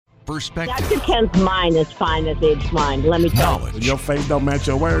perspective. Dr. Ken's mind is fine as Abe's mind, let me tell you. Knowledge. Your faith don't match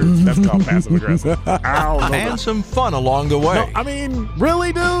your words. That's called passive aggressive. I don't know. And some fun along the way. No, I mean,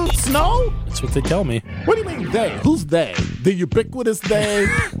 really, dude? Snow? That's what they tell me. What do you mean they? Who's they? The ubiquitous they?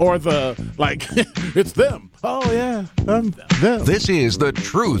 Or the, like, it's them? Oh, yeah, them. This is The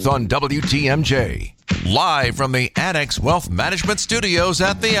Truth on WTMJ. Live from the Annex Wealth Management Studios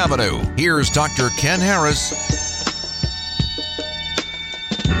at The Avenue, here's Dr. Ken Harris.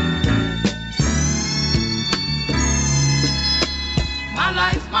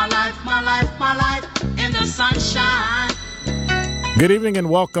 My life in the sunshine. Good evening and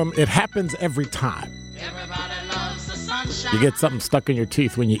welcome. It happens every time. Everybody loves the sunshine. You get something stuck in your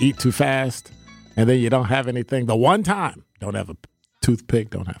teeth when you eat too fast, and then you don't have anything. The one time, don't have a toothpick,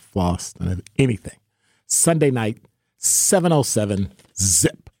 don't have floss, don't have anything. Sunday night, 7:07,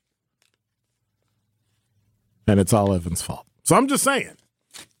 zip. And it's all Evan's fault. So I'm just saying.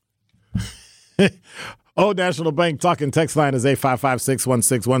 Old National Bank talking text line is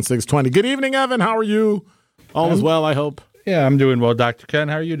 855-616-1620. Good evening, Evan. How are you? All is well, I hope. Yeah, I'm doing well, Dr. Ken.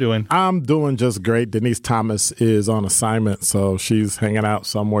 How are you doing? I'm doing just great. Denise Thomas is on assignment, so she's hanging out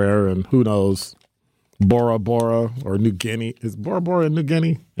somewhere, and who knows, Bora Bora or New Guinea. Is Bora Bora in New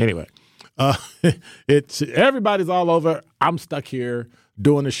Guinea? Anyway, it's everybody's all over. I'm stuck here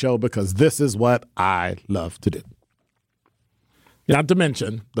doing the show because this is what I love to do. Not to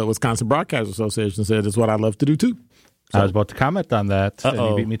mention, the Wisconsin Broadcasters Association said it's what I love to do, too. So, I was about to comment on that, and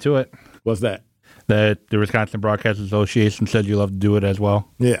you beat me to it. What's that? That the Wisconsin Broadcasters Association said you love to do it as well.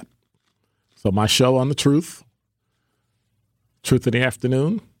 Yeah. So my show on the Truth in the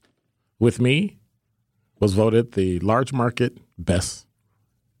Afternoon, with me, was voted the large market best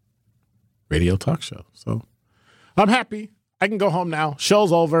radio talk show. So I'm happy. I can go home now.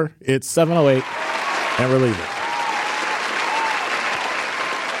 Show's over. It's 7:08, and we're leaving.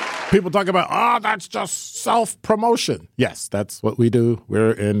 People talk about, that's just self-promotion. Yes, that's what we do.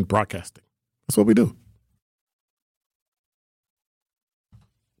 We're in broadcasting. That's what we do.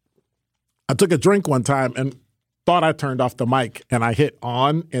 I took a drink one time and thought I turned off the mic, and I hit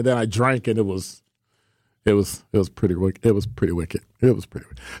on, and then I drank, and it was pretty wicked. It was pretty wicked.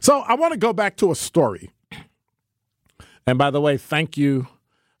 So I want to go back to a story. And by the way, thank you,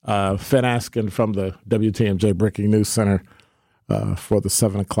 Finn Askin from the WTMJ Breaking News Center, for the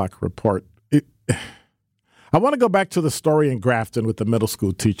 7 o'clock report. I want to go back to the story in Grafton with the middle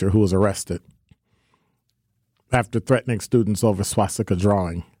school teacher who was arrested after threatening students over swastika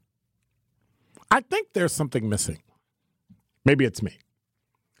drawing. I think there's something missing. Maybe it's me.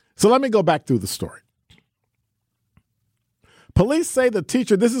 So let me go back through the story. Police say the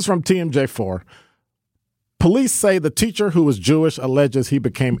teacher, this is from TMJ4, police say the teacher who was Jewish alleges he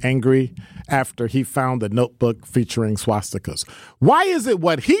became angry after he found a notebook featuring swastikas. Why is it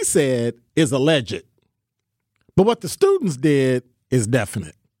what he said is alleged, but what the students did is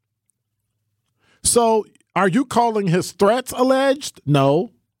definite? So are you calling his threats alleged?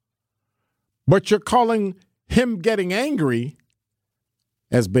 No. But you're calling him getting angry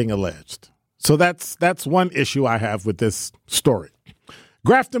as being alleged. So that's one issue I have with this story.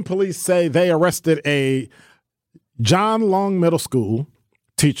 Grafton police say they arrested a John Long Middle School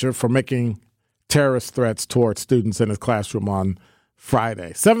teacher for making terrorist threats towards students in his classroom on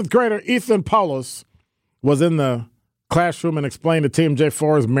Friday. 7th grader Ethan Paulus was in the classroom and explained to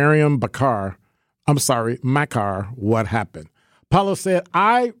TMJ4's Miriam Makar what happened. Paulus said,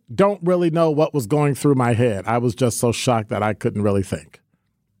 "I don't really know what was going through my head. I was just so shocked that I couldn't really think."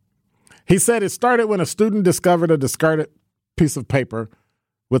 He said it started when a student discovered a discarded piece of paper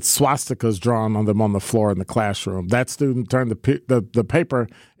with swastikas drawn on them on the floor in the classroom. That student turned the paper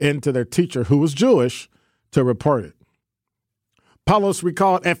into their teacher, who was Jewish, to report it. Paulus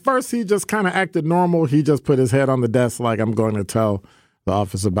recalled, at first he just kind of acted normal. He just put his head on the desk like, I'm going to tell the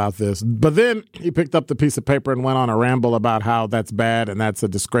office about this. But then he picked up the piece of paper and went on a ramble about how that's bad and that's a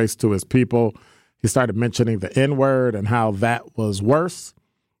disgrace to his people. He started mentioning the N-word and how that was worse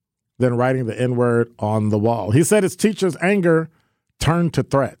than writing the N-word on the wall. He said his teacher's anger turned to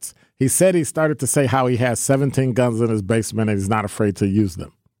threats. He said he started to say how he has 17 guns in his basement and he's not afraid to use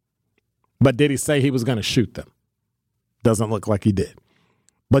them. But did he say he was going to shoot them? Doesn't look like he did.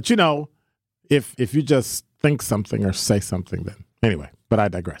 But, you know, if you just think something or say something, then anyway, but I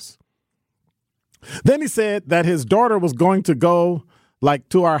digress. Then he said that his daughter was going to go, like,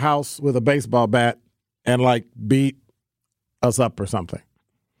 to our house with a baseball bat and, like, beat us up or something.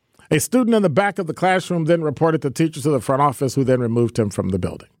 A student in the back of the classroom then reported the teacher to the front office, who then removed him from the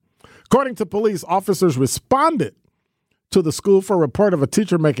building. According to police, officers responded to the school for a report of a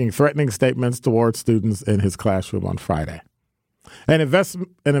teacher making threatening statements towards students in his classroom on Friday. An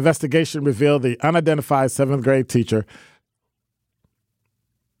investigation revealed the unidentified 7th grade teacher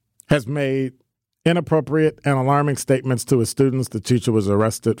has made inappropriate and alarming statements to his students. The teacher was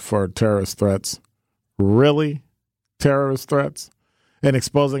arrested for terrorist threats. Really? Terrorist threats? And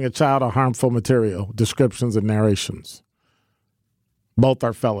exposing a child to harmful material, descriptions and narrations. Both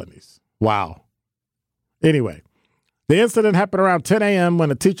are felonies. Wow. Anyway, the incident happened around 10 a.m.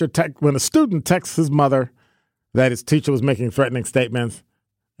 when a student texts his mother that his teacher was making threatening statements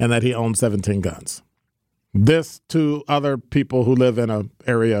and that he owned 17 guns. This to other people who live in an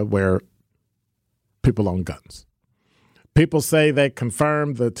area where people own guns. People say they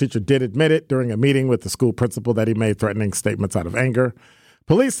confirmed the teacher did admit it during a meeting with the school principal that he made threatening statements out of anger.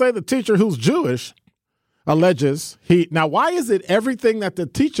 Police say the teacher, who's Jewish, alleges now why is it everything that the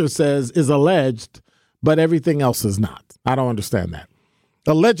teacher says is alleged, but everything else is not? I don't understand that.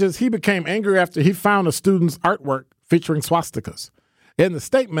 Alleges he became angry after he found a student's artwork featuring swastikas. In the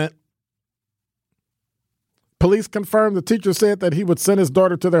statement, police confirmed the teacher said that he would send his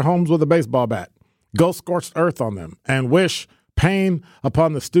daughter to their homes with a baseball bat, go scorched earth on them, and wish pain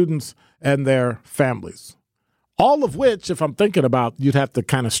upon the students and their families. All of which, if I'm thinking about, you'd have to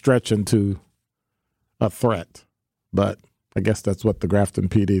kind of stretch into a threat. But I guess that's what the Grafton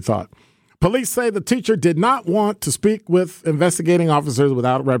PD thought. Police say the teacher did not want to speak with investigating officers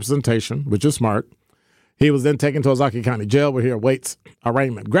without representation, which is smart. He was then taken to Ozaukee County Jail where he awaits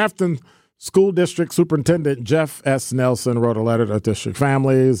arraignment. Grafton School District Superintendent Jeff S. Nelson wrote a letter to district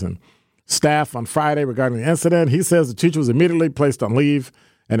families and staff on Friday regarding the incident. He says the teacher was immediately placed on leave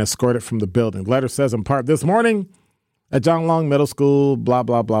and escorted from the building. The letter says in part, this morning at John Long Middle School, blah,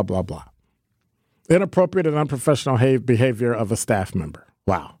 blah, blah, blah, blah. Inappropriate and unprofessional behavior of a staff member.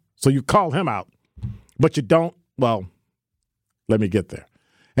 Wow. So you call him out, but you don't. Well, let me get there.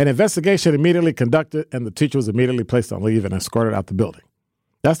 An investigation immediately conducted, and the teacher was immediately placed on leave and escorted out the building.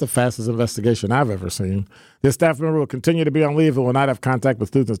 That's the fastest investigation I've ever seen. This staff member will continue to be on leave and will not have contact with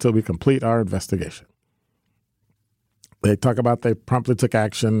students until we complete our investigation. They talk about they promptly took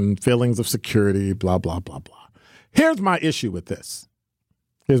action, feelings of security, blah, blah, blah, blah. Here's my issue with this.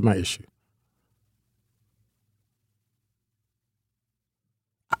 Here's my issue.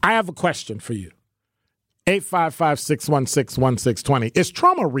 I have a question for you. 855-616-1620. Is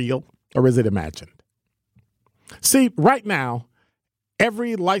trauma real or is it imagined? See, right now,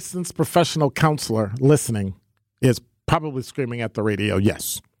 every licensed professional counselor listening is probably screaming at the radio,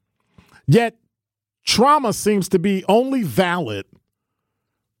 yes. Yet, trauma seems to be only valid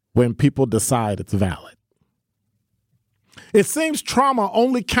when people decide it's valid. It seems trauma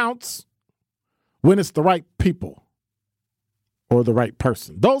only counts when it's the right people or the right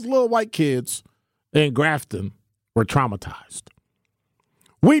person. Those little white kids in Grafton were traumatized.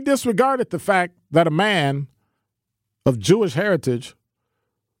 We disregarded the fact that a man of Jewish heritage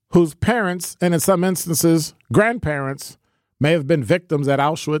whose parents, and in some instances, grandparents, may have been victims at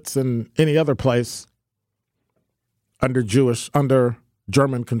Auschwitz and any other place under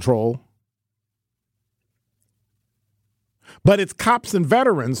German control. But it's cops and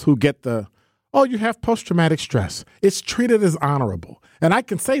veterans who get you have post-traumatic stress. It's treated as honorable. And I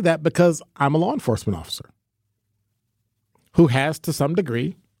can say that because I'm a law enforcement officer who has, to some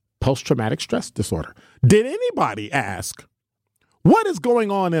degree, post-traumatic stress disorder. Did anybody ask, what is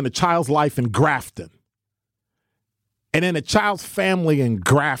going on in a child's life in Grafton and in a child's family in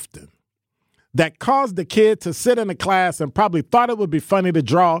Grafton that caused the kid to sit in a class and probably thought it would be funny to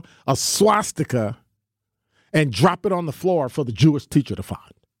draw a swastika and drop it on the floor for the Jewish teacher to find?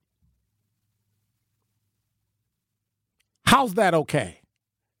 How's that okay?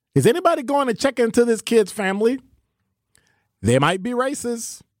 Is anybody going to check into this kid's family? They might be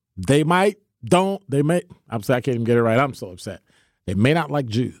racist. They may. I'm sorry, I can't even get it right. I'm so upset. They may not like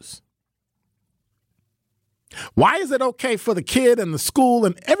Jews. Why is it okay for the kid and the school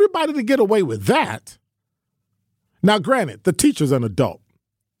and everybody to get away with that? Now, granted, the teacher's an adult.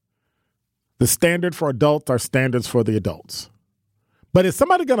 The standard for adults are standards for the adults. But is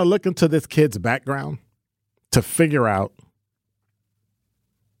somebody going to look into this kid's background to figure out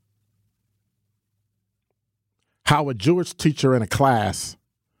how a Jewish teacher in a class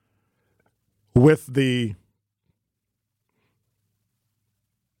with the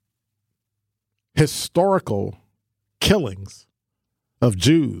historical killings of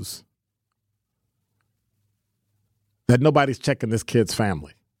Jews that nobody's checking this kid's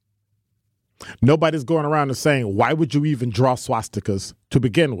family? Nobody's going around and saying, why would you even draw swastikas to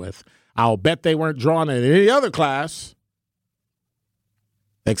begin with? I'll bet they weren't drawn in any other class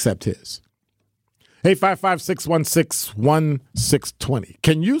except his.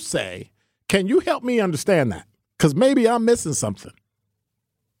 855-616-1620. Can you help me understand that? because maybe I'm missing something.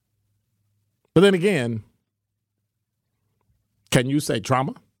 But then again, can you say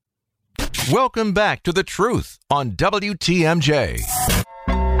trauma? Welcome back to The Truth on WTMJ.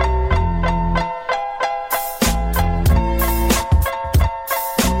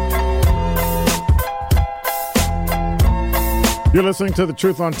 You're listening to The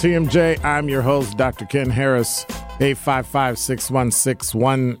Truth on TMJ. I'm your host, Dr. Ken Harris,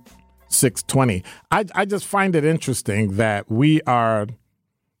 855-616-1620. I just find it interesting that we are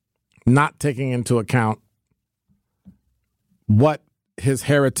not taking into account what his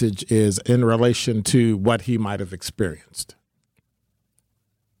heritage is in relation to what he might have experienced.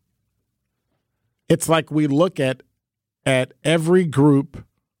 It's like we look at every group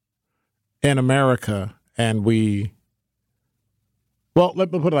in America and well,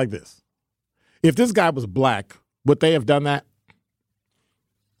 let me put it like this. If this guy was black, would they have done that?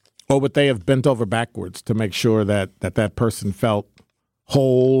 Or would they have bent over backwards to make sure that person felt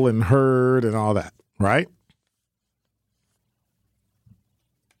whole and heard and all that, right?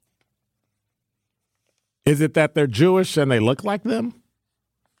 Is it that they're Jewish and they look like them,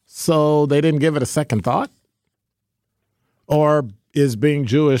 so they didn't give it a second thought? Or is being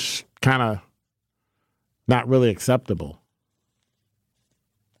Jewish kind of not really acceptable?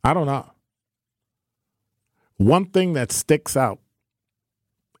 I don't know. One thing that sticks out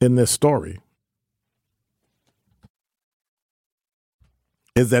in this story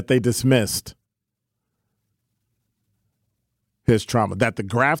is that they dismissed his trauma, that the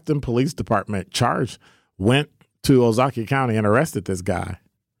Grafton Police Department went to Ozaukee County and arrested this guy.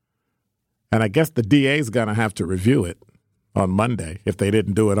 And I guess the DA is going to have to review it on Monday if they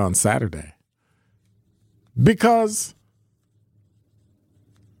didn't do it on Saturday. Because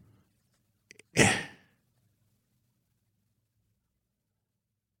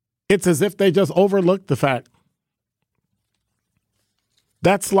it's as if they just overlooked the fact.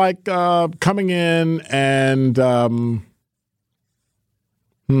 That's like coming in and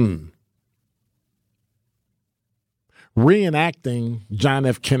reenacting John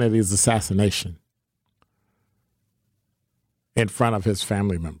F. Kennedy's assassination in front of his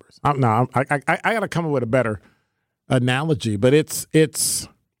family members. I got to come up with a better analogy, but it's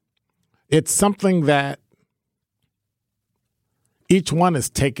something that each one is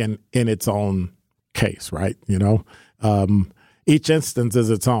taken in its own case, right? You know, each instance is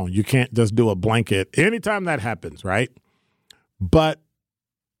its own. You can't just do a blanket anytime that happens, right? But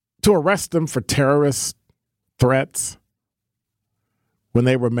to arrest them for terrorist threats when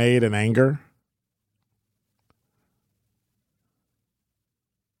they were made in anger,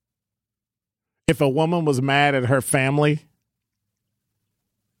 if a woman was mad at her family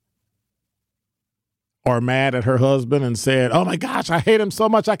or mad at her husband and said, "Oh my gosh, I hate him so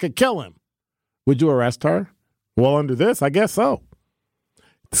much I could kill him," would you arrest her? Well, under this, I guess so.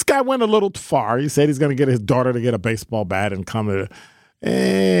 This guy went a little too far. He said he's going to get his daughter to get a baseball bat and come to,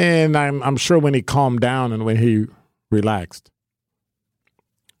 and I'm sure when he calmed down and when he relaxed.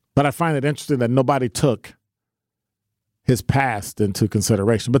 But I find it interesting that nobody took his past into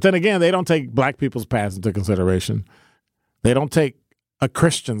consideration. But then again, they don't take black people's past into consideration. They don't take a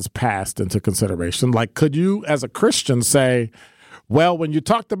Christian's past into consideration. Like, could you, as a Christian, say, well, when you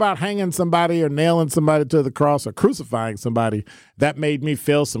talked about hanging somebody or nailing somebody to the cross or crucifying somebody, that made me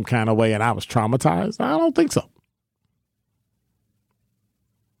feel some kind of way and I was traumatized? I don't think so.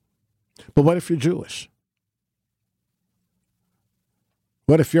 But what if you're Jewish?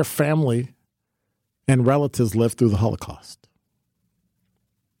 What if your family and relatives lived through the Holocaust?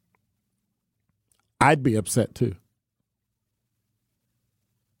 I'd be upset too.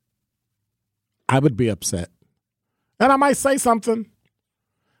 I would be upset. And I might say something,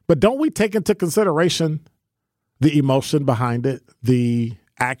 but don't we take into consideration the emotion behind it, the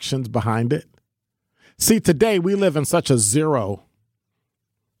actions behind it? See, today we live in such a zero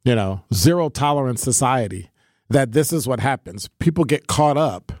tolerance society that this is what happens. People get caught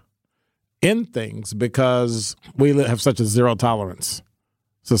up in things because we have such a zero tolerance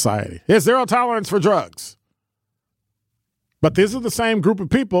society. There's zero tolerance for drugs. But these are the same group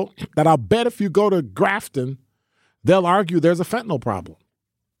of people that I'll bet if you go to Grafton, they'll argue there's a fentanyl problem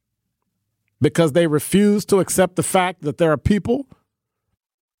because they refuse to accept the fact that there are people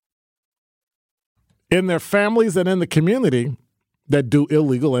in their families and in the community that do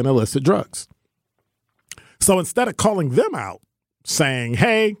illegal and illicit drugs. So instead of calling them out, saying,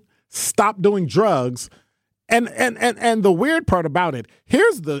 hey, stop doing drugs, and the weird part about it,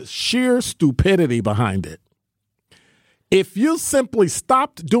 here's the sheer stupidity behind it. If you simply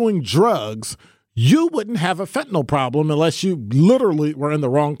stopped doing drugs, you wouldn't have a fentanyl problem unless you literally were in the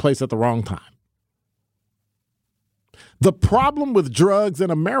wrong place at the wrong time. The problem with drugs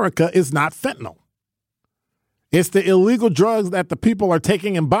in America is not fentanyl. It's the illegal drugs that the people are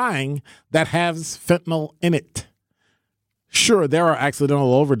taking and buying that has fentanyl in it. Sure, there are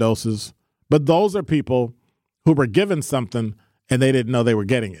accidental overdoses, but those are people who were given something and they didn't know they were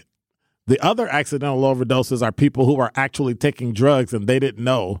getting it. The other accidental overdoses are people who are actually taking drugs and they didn't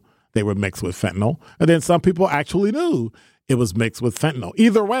know they were mixed with fentanyl. And then some people actually knew it was mixed with fentanyl.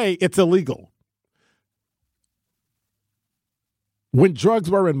 Either way, it's illegal. When drugs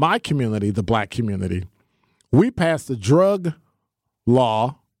were in my community, the black community, we passed a drug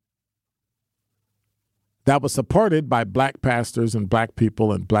law that was supported by black pastors and black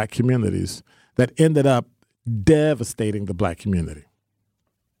people and black communities that ended up devastating the black community.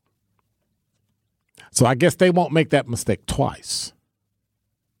 So I guess they won't make that mistake twice.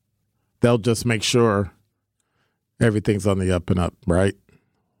 They'll just make sure everything's on the up and up, right?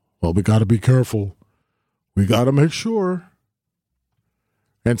 Well, we got to be careful. We got to make sure.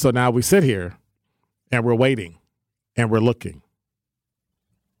 And so now we sit here and we're waiting and we're looking.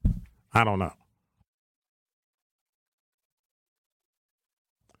 I don't know.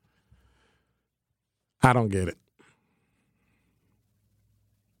 I don't get it.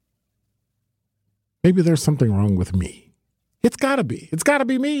 Maybe there's something wrong with me. It's got to be. It's got to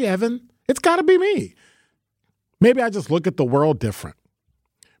be me, Evan. It's got to be me. Maybe I just look at the world different.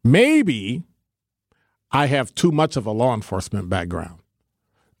 Maybe I have too much of a law enforcement background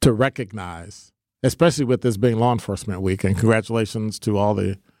to recognize, especially with this being Law Enforcement Week, and congratulations to all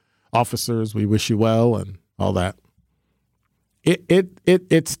the officers. We wish you well and all that.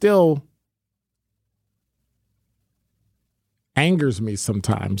 It still angers me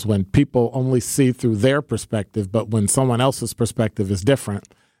sometimes when people only see through their perspective, but when someone else's perspective is different,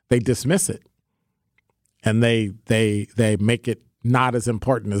 they dismiss it and they make it not as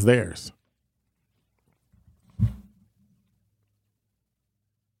important as theirs.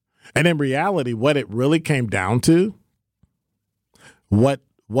 And in reality, what it really came down to, what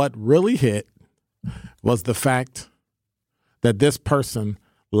really hit was the fact that this person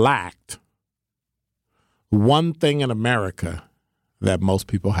lacked one thing in America that most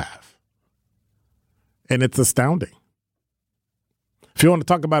people have. And it's astounding. If you want to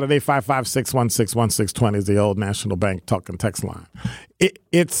talk about it, 855-616-1620 is the old National Bank talking text line.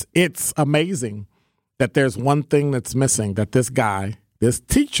 It's amazing that there's one thing that's missing that this guy, this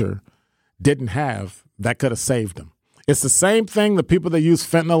teacher, didn't have that could have saved him. It's the same thing, the people that use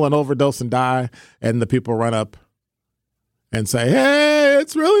fentanyl and overdose and die, and the people run up and say, hey,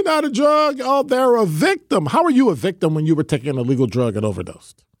 it's really not a drug. Oh, they're a victim. How are you a victim when you were taking an illegal drug and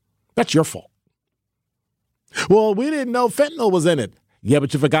overdosed? That's your fault. Well, we didn't know fentanyl was in it. Yeah,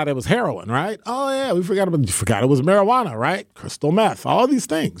 but you forgot it was heroin, right? Oh, yeah, you forgot it was marijuana, right? Crystal meth, all these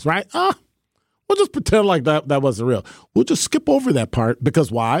things, right? We'll just pretend like that wasn't real. We'll just skip over that part.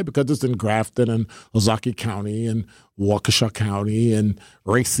 Because why? Because it's in Grafton and Ozaukee County and Waukesha County and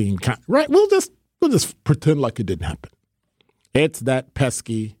Racine County, right? We'll just pretend like it didn't happen. It's that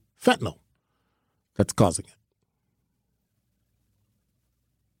pesky fentanyl that's causing it.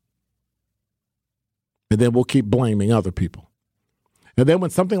 And then we'll keep blaming other people. And then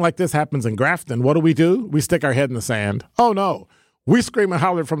when something like this happens in Grafton, what do? We stick our head in the sand. Oh, no. We scream and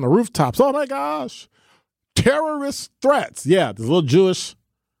holler from the rooftops. Oh, my gosh. Terrorist threats. Yeah, this little Jewish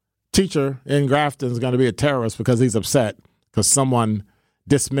teacher in Grafton is going to be a terrorist because he's upset because someone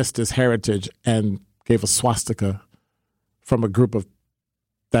dismissed his heritage and gave a swastika from a group of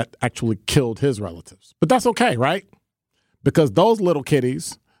that actually killed his relatives. But that's okay, right? Because those little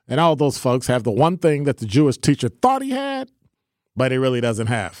kiddies and all those folks have the one thing that the Jewish teacher thought he had, but he really doesn't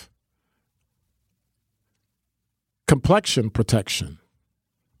have. Complexion protection.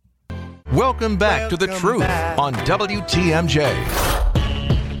 Welcome back to The Truth on WTMJ.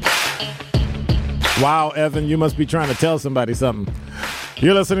 Wow, Evan, you must be trying to tell somebody something.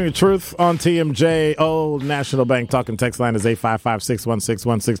 You're listening to Truth on TMJ. Old National Bank talking text line is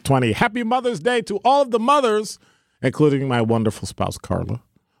 855-616-1620. Happy Mother's Day to all of the mothers, including my wonderful spouse, Carla.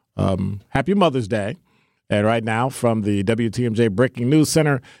 Happy Mother's Day. And right now, from the WTMJ Breaking News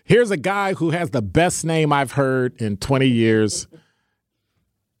Center, here's a guy who has the best name I've heard in 20 years.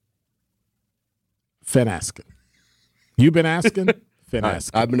 Finn Askin. You been asking? Finn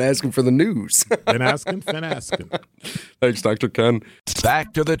Askin. I've been asking for the news. Been asking? Finn Askin. Thanks, Dr. Ken.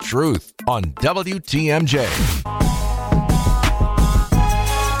 Back to the Truth on WTMJ.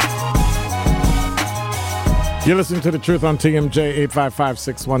 You're listening to The Truth on TMJ.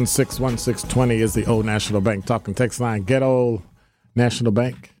 855-616-1620 is the old National Bank talking text line. Get old, National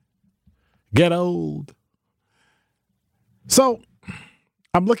Bank. Get old. So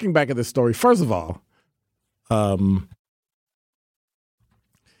I'm looking back at this story. First of all,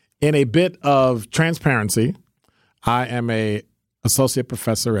 In a bit of transparency, I am a associate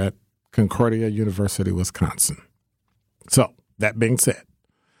professor at Concordia University, Wisconsin. So, that being said,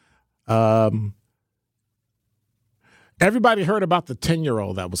 everybody heard about the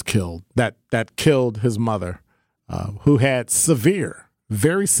 10-year-old that was killed, that killed his mother, who had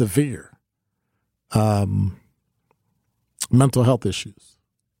very severe mental health issues.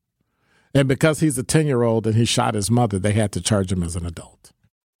 And because he's a 10-year-old and he shot his mother, they had to charge him as an adult.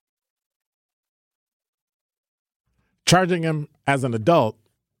 Charging him as an adult,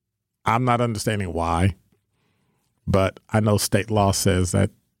 I'm not understanding why, but I know state law says that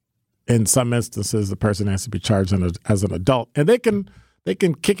in some instances the person has to be charged as an adult, and they can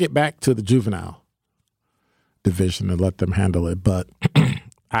kick it back to the juvenile division and let them handle it. But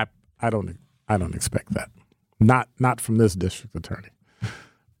I don't expect that. Not from this district attorney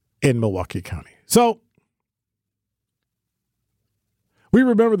in Milwaukee County. So we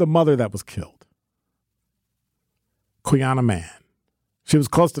remember the mother that was killed, Quiana Mann. She was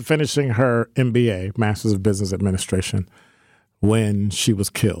close to finishing her MBA, Master's of Business Administration, when she was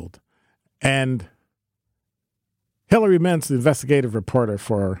killed. And Hillary Mintz, the investigative reporter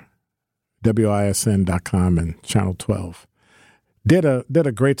for WISN.com and Channel 12, did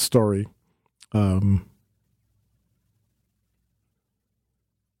a great story. The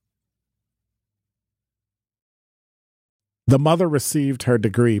mother received her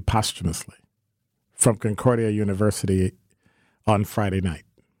degree posthumously from Concordia University on Friday night.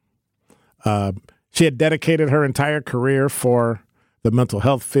 She had dedicated her entire career for the mental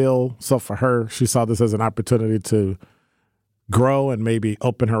health field. So for her, she saw this as an opportunity to grow and maybe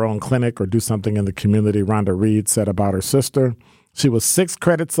open her own clinic or do something in the community. Rhonda Reed said about her sister. She was 6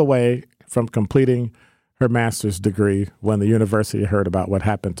 credits away from completing her master's degree when the university heard about what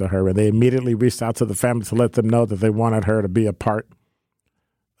happened to her, and they immediately reached out to the family to let them know that they wanted her to be a part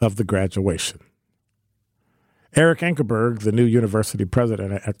of the graduation. Eric Ankerberg, the new university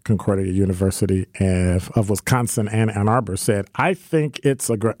president at Concordia University of Wisconsin and Ann Arbor, said, "I think it's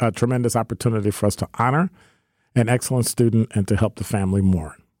a tremendous opportunity for us to honor an excellent student and to help the family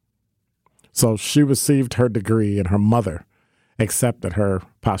mourn." So she received her degree, and her mother accepted her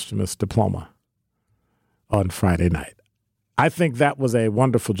posthumous diploma on Friday night. I think that was a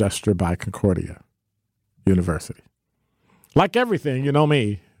wonderful gesture by Concordia University. Like everything, you know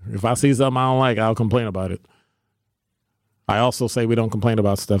me, if I see something I don't like, I'll complain about it. I also say we don't complain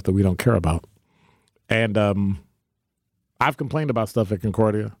about stuff that we don't care about. And I've complained about stuff at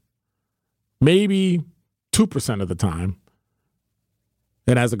Concordia maybe 2% of the time.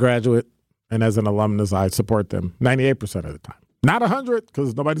 And as a graduate and as an alumnus, I support them 98% of the time. Not 100,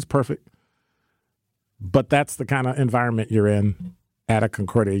 because nobody's perfect. But that's the kind of environment you're in at a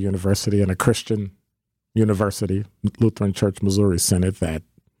Concordia University and a Christian university, Lutheran Church Missouri Synod, that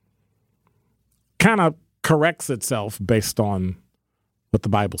kind of corrects itself based on what the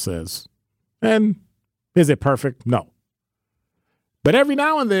Bible says. And is it perfect? No. But every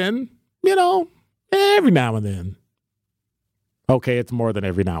now and then, okay, it's more than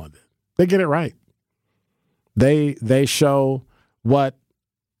every now and then. They get it right. They show what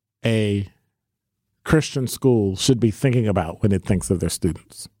a Christian school should be thinking about when it thinks of their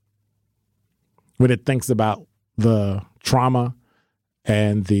students, when it thinks about the trauma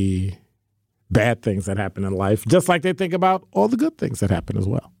and the bad things that happen in life, just like they think about all the good things that happen as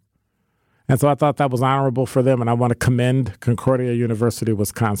well. And so I thought that was honorable for them, and I want to commend Concordia University,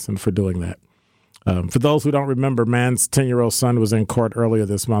 Wisconsin, for doing that. For those who don't remember, Mann's 10-year-old son was in court earlier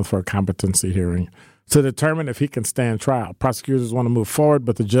this month for a competency hearing to determine if he can stand trial. Prosecutors want to move forward,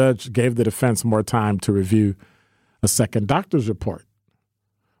 but the judge gave the defense more time to review a second doctor's report.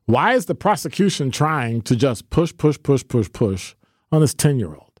 Why is the prosecution trying to just push on this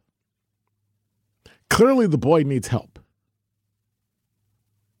 10-year-old? Clearly, the boy needs help.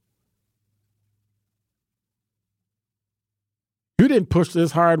 You didn't push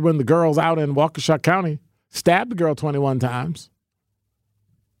this hard when the girls out in Waukesha County stabbed the girl 21 times.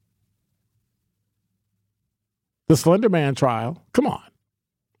 The Slender Man trial, come on.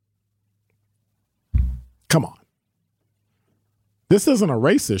 This isn't a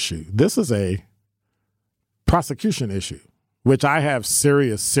race issue. This is a prosecution issue, which I have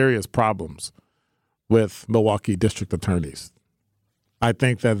serious problems with Milwaukee district attorneys. I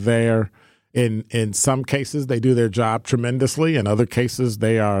think that they're, in some cases, they do their job tremendously. In other cases,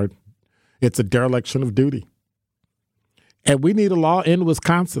 it's a dereliction of duty. And we need a law in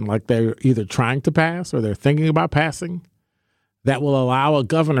Wisconsin, like they're either trying to pass or they're thinking about passing, that will allow a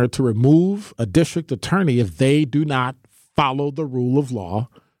governor to remove a district attorney if they do not follow the rule of law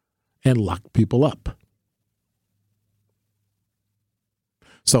and lock people up.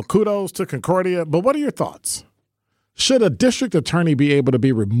 So kudos to Concordia. But what are your thoughts? Should a district attorney be able to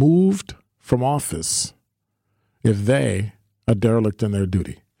be removed from office if they are derelict in their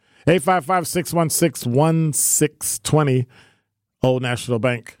duty? 855-616-1620, Old National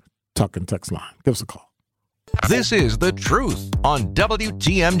Bank talk and text line. Give us a call. This is The Truth on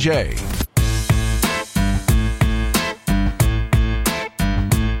WTMJ.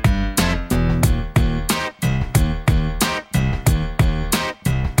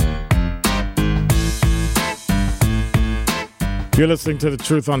 You're listening to The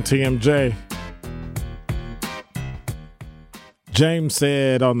Truth on TMJ. James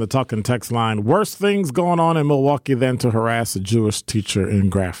said on the talk and text line, worse things going on in Milwaukee than to harass a Jewish teacher in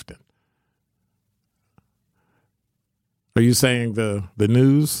Grafton. Are you saying the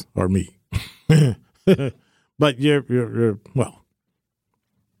news or me? But you're well.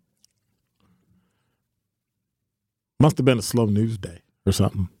 Must have been a slow news day or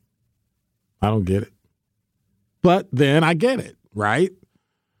something. I don't get it. But then I get it, right?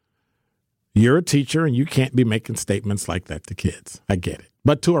 You're a teacher and you can't be making statements like that to kids. I get it.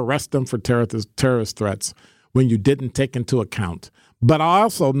 But to arrest them for terrorist threats when you didn't take into account. But I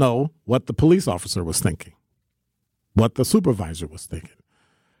also know what the police officer was thinking, what the supervisor was thinking.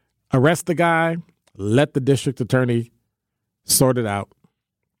 Arrest the guy, let the district attorney sort it out.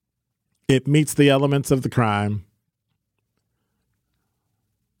 It meets the elements of the crime.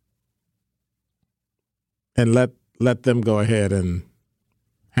 And let them go ahead and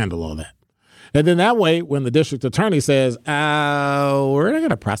handle all that. And then that way, when the district attorney says, we're not going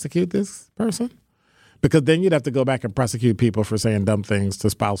to prosecute this person, because then you'd have to go back and prosecute people for saying dumb things to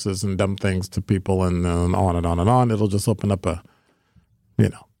spouses and dumb things to people and on and on and on. It'll just open up a,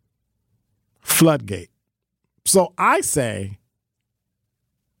 floodgate. So I say,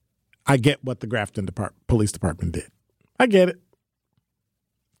 I get what the Grafton Police Department did. I get it.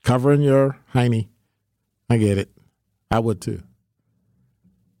 Covering your hiney. I get it. I would too.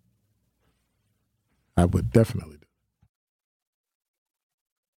 I would definitely do.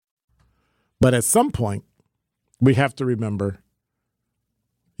 But at some point, we have to remember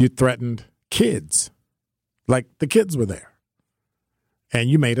you threatened kids. Like the kids were there. And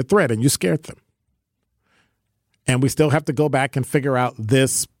you made a threat and you scared them. And we still have to go back and figure out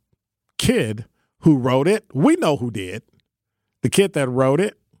this kid who wrote it. We know who did. The kid that wrote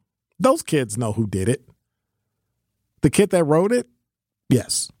it, those kids know who did it. The kid that wrote it,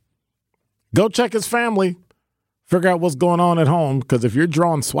 yes. Go check his family. Figure out what's going on at home, because if you're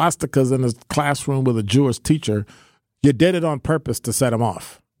drawing swastikas in a classroom with a Jewish teacher, you did it on purpose to set him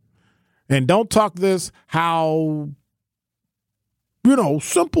off. And don't talk this how,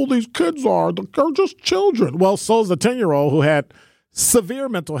 simple these kids are. They're just children. Well, so's the 10-year-old who had severe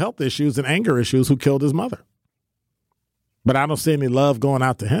mental health issues and anger issues who killed his mother. But I don't see any love going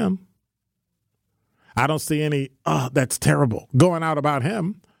out to him. I don't see any, that's terrible, going out about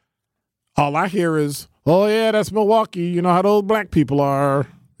him. All I hear is, oh, yeah, that's Milwaukee. You know how those black people are.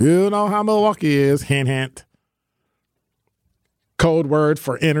 You know how Milwaukee is. Hint, hint. Code word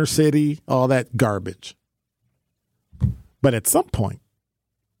for inner city, all that garbage. But at some point,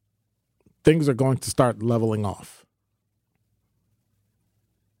 things are going to start leveling off.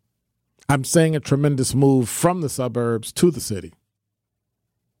 I'm seeing a tremendous move from the suburbs to the city.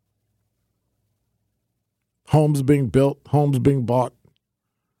 Homes being built, homes being bought.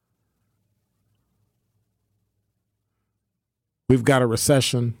 We've got a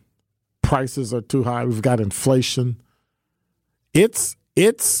recession. Prices are too high. We've got inflation. It's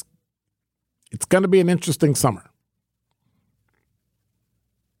going to be an interesting summer.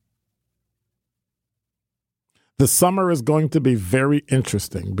 The summer is going to be very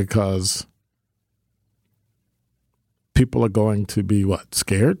interesting because people are going to be what?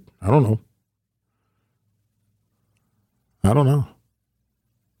 Scared? I don't know.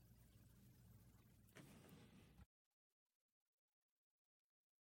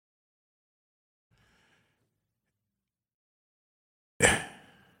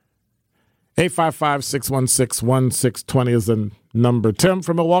 855-616-1620 is the number. Tim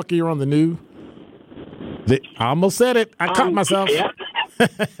from Milwaukee, you're on the new. I almost said it. I caught myself. Yeah.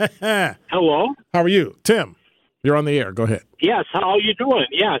 Hello? How are you? Tim, you're on the air. Go ahead. Yes, how are you doing?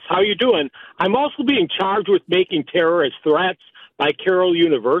 I'm also being charged with making terrorist threats by Carroll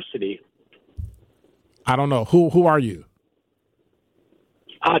University. I don't know. Who are you?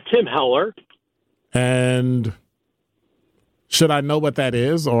 Tim Heller. And should I know what that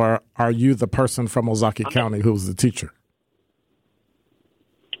is, or are you the person from Ozaukee County who's the teacher?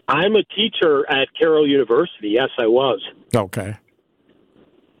 I'm a teacher at Carroll University. Yes, I was. Okay.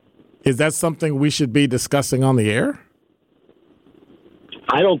 Is that something we should be discussing on the air?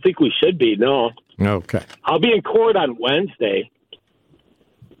 I don't think we should be, no. Okay. I'll be in court on Wednesday.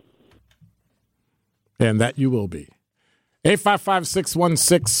 And that you will be.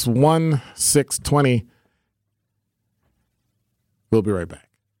 855-616-1620. We'll be right back.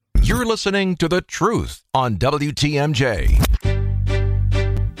 You're listening to The Truth on WTMJ.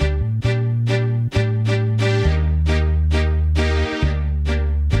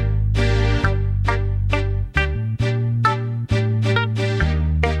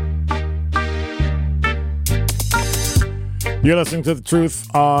 You're listening to The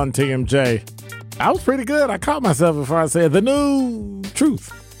Truth on TMJ. I was pretty good. I caught myself before I said the new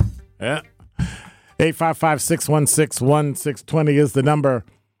truth. Yeah. 855-616-1620 is the number.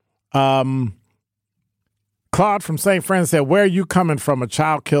 Claude from St. Friends said, where are you coming from? A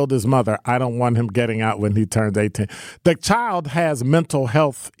child killed his mother. I don't want him getting out when he turns 18. The child has mental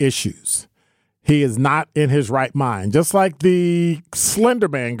health issues. He is not in his right mind. Just like the Slender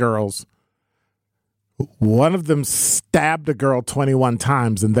Man girls. One of them stabbed a girl 21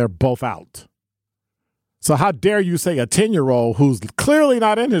 times and they're both out. So how dare you say a 10-year-old who's clearly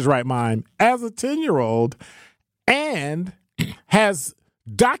not in his right mind as a 10-year-old and has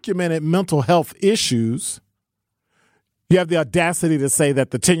documented mental health issues, you have the audacity to say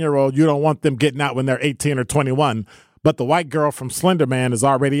that the 10-year-old, you don't want them getting out when they're 18 or 21, but the white girl from Slender Man is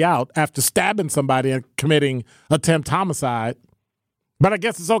already out after stabbing somebody and committing attempt homicide. But I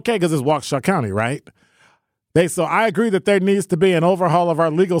guess it's okay because it's Waukesha County, right? So I agree that there needs to be an overhaul of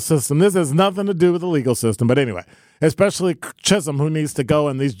our legal system. This has nothing to do with the legal system. But anyway, especially Chisholm, who needs to go,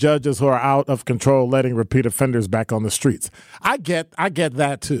 and these judges who are out of control letting repeat offenders back on the streets. I get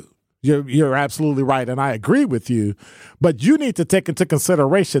that, too. You're absolutely right, and I agree with you. But you need to take into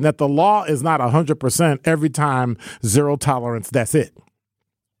consideration that the law is not 100% every time zero tolerance. That's it.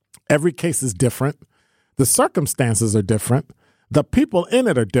 Every case is different. The circumstances are different. The people in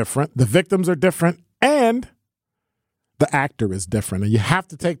it are different. The victims are different. And the actor is different. And you have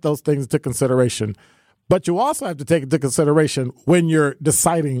to take those things into consideration. But you also have to take into consideration when you're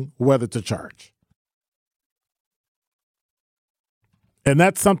deciding whether to charge. And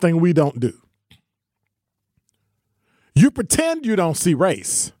that's something we don't do. You pretend you don't see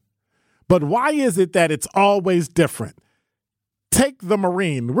race. But why is it that it's always different? Take the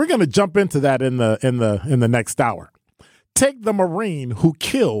Marine. We're going to jump into that in the next hour. Take the Marine who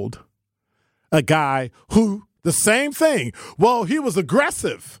killed a guy who, the same thing. Well, he was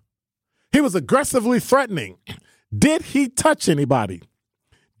aggressive. He was aggressively threatening. Did he touch anybody?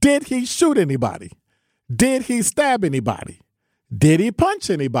 Did he shoot anybody? Did he stab anybody? Did he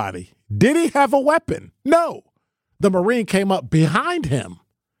punch anybody? Did he have a weapon? No. The Marine came up behind him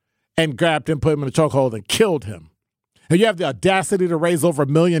and grabbed him, put him in a chokehold, and killed him. And you have the audacity to raise over $1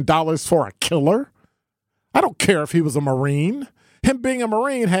 million for a killer? I don't care if he was a Marine. Him being a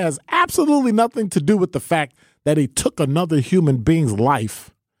Marine has absolutely nothing to do with the fact that he took another human being's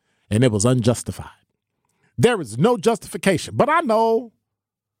life and it was unjustified. There is no justification. But I know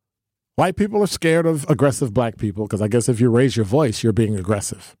white people are scared of aggressive black people because I guess if you raise your voice, you're being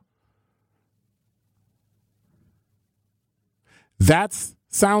aggressive. That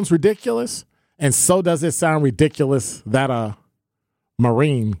sounds ridiculous, and so does it sound ridiculous that a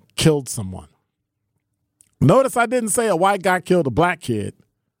Marine killed someone. Notice I didn't say a white guy killed a black kid,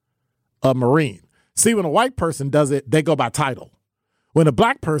 a Marine. See, when a white person does it, they go by title. When a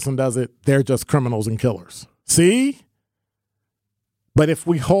black person does it, they're just criminals and killers. See? But if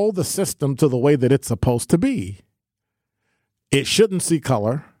we hold the system to the way that it's supposed to be, it shouldn't see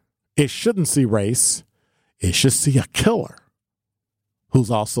color. It shouldn't see race. It should see a killer who's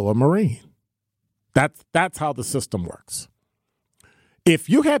also a Marine. That's how the system works. If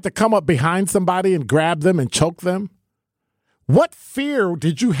you had to come up behind somebody and grab them and choke them, what fear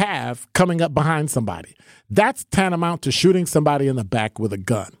did you have coming up behind somebody? That's tantamount to shooting somebody in the back with a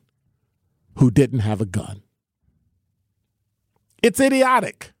gun who didn't have a gun. It's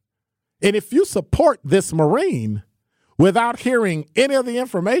idiotic. And if you support this Marine without hearing any of the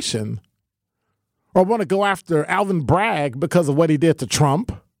information or want to go after Alvin Bragg because of what he did to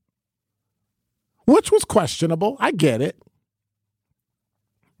Trump, which was questionable, I get it.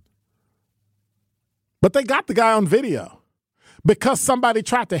 But they got the guy on video because somebody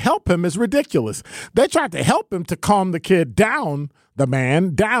tried to help him is ridiculous. They tried to help him to calm the kid down, the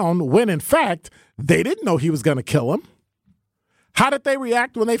man down, when in fact, they didn't know he was going to kill him. How did they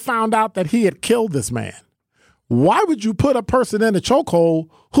react when they found out that he had killed this man? Why would you put a person in a chokehold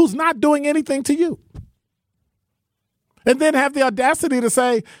who's not doing anything to you? And then have the audacity to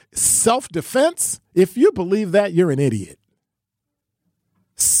say self-defense? If you believe that, you're an idiot.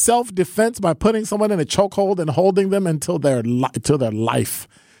 self-defense by putting someone in a chokehold and holding them until their life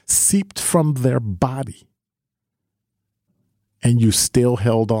seeped from their body. And you still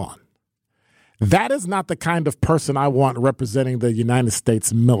held on. That is not the kind of person I want representing the United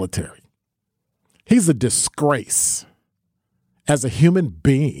States military. He's a disgrace as a human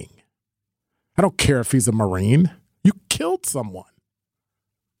being. I don't care if he's a Marine. You killed someone.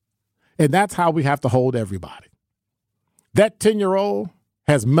 And that's how we have to hold everybody. That 10-year-old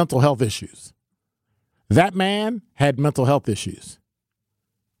has mental health issues. That man had mental health issues.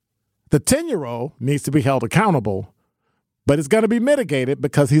 The 10-year-old needs to be held accountable, but it's going to be mitigated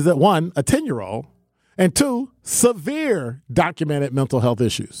because he's, one, a 10-year-old, and two, severe documented mental health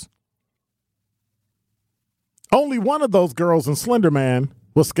issues. Only one of those girls in Slender Man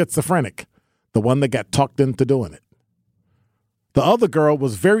was schizophrenic, the one that got talked into doing it. The other girl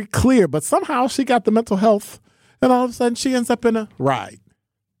was very clear, but somehow she got the mental health, and all of a sudden she ends up in a ride.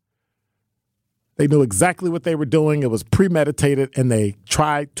 They knew exactly what they were doing. It was premeditated, and they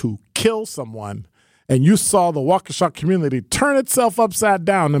tried to kill someone. And you saw the Waukesha community turn itself upside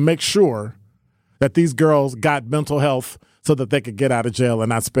down to make sure that these girls got mental health so that they could get out of jail and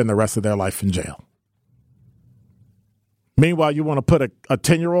not spend the rest of their life in jail. Meanwhile, you want to put a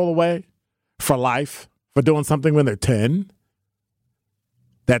 10-year-old away for life for doing something when they're 10?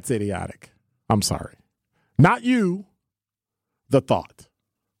 That's idiotic. I'm sorry. Not you, the thought.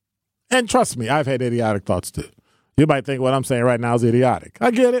 And trust me, I've had idiotic thoughts too. You might think what I'm saying right now is idiotic.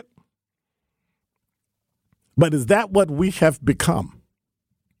 I get it. But is that what we have become?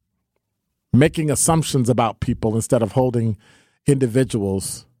 Making assumptions about people instead of holding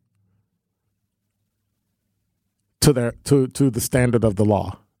individuals to the standard of the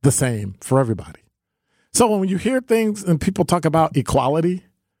law, the same for everybody. So when you hear things and people talk about equality,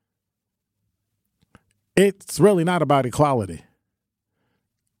 it's really not about equality.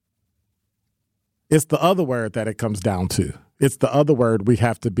 It's the other word that it comes down to. It's the other word we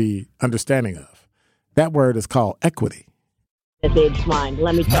have to be understanding of. That word is called equity. It's mine.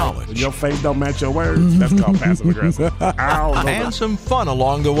 Let me tell you. When your face don't match your words, that's called passive aggressive. And some fun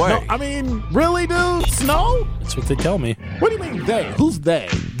along the way. No, I mean, really, dude? Snow? That's what they tell me. What do you mean they? Who's they?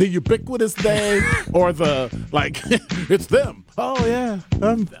 The ubiquitous they or the, it's them? Oh, yeah,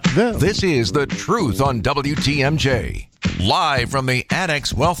 them. This is The Truth on WTMJ. Live from the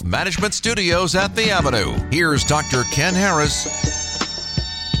Annex Wealth Management Studios at The Avenue, here's Dr. Ken Harris.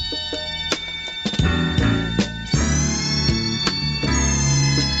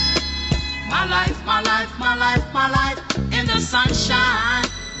 My life in the sunshine.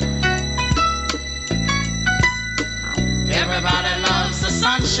 Everybody loves the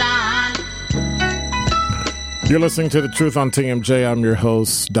sunshine. You're listening to The Truth on TMJ. I'm your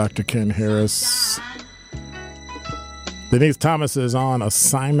host, Dr. Ken Harris. Denise Thomas is on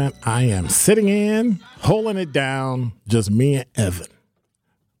assignment. I am sitting in, holding it down, just me and Evan.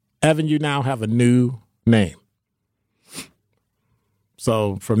 Evan, you now have a new name.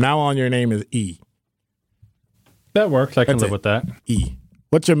 So from now on, your name is E. That works. I can That's live it. with that. E.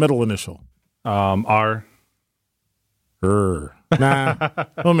 What's your middle initial? R. Nah,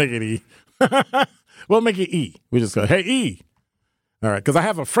 we'll make it E. We'll make it E. We just go, hey, E. All right, because I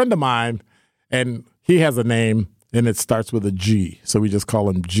have a friend of mine, and he has a name, and it starts with a G, so we just call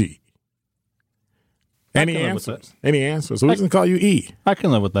him G. Any can live with answers? Any answers? So we can call you E. I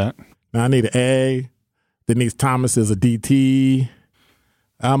can live with that. Now I need an A. Denise Thomas is a DT.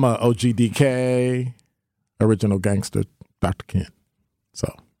 I'm a OGDK. Original gangster, Dr. Ken.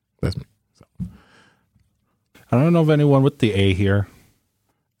 So that's me. So. I don't know of anyone with the A here.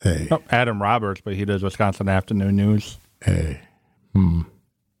 A. Oh, Adam Roberts, but he does Wisconsin Afternoon News. A.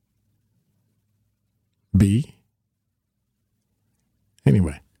 B.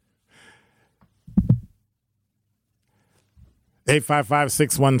 Anyway.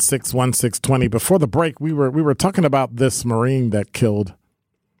 855-616-1620. Before the break, we were talking about this Marine that killed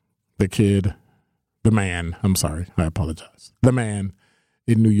the kid. The man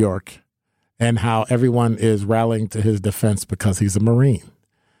in New York, and how everyone is rallying to his defense because he's a Marine.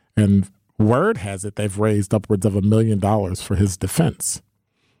 And word has it they've raised upwards of $1 million for his defense.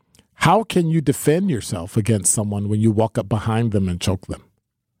 How can you defend yourself against someone when you walk up behind them and choke them?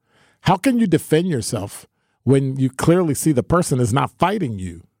 How can you defend yourself when you clearly see the person is not fighting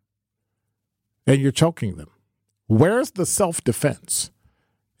you and you're choking them? Where's the self-defense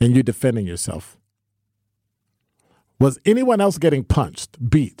in you defending yourself? Was anyone else getting punched,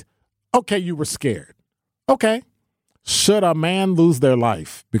 beat? Okay, you were scared. Okay. Should a man lose their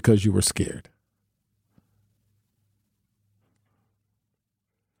life because you were scared?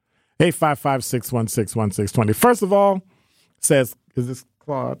 855-616-1620. First of all, says, is this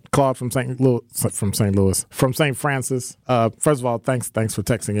Claude. Claude from St. Francis. First of all, thanks for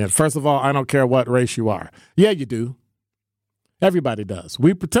texting in. First of all, I don't care what race you are. Yeah, you do. Everybody does.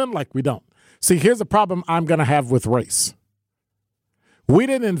 We pretend like we don't. See, here's a problem I'm going to have with race. We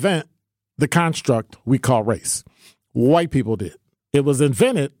didn't invent the construct we call race. White people did. It was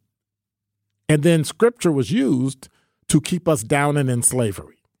invented, and then scripture was used to keep us down and in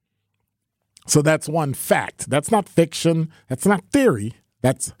slavery. So that's one fact. That's not fiction. That's not theory.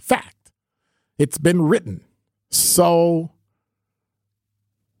 That's fact. It's been written. So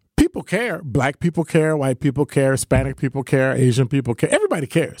people care. Black people care. White people care. Hispanic people care. Asian people care. Everybody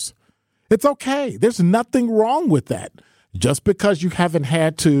cares. It's okay. There's nothing wrong with that. Just because you haven't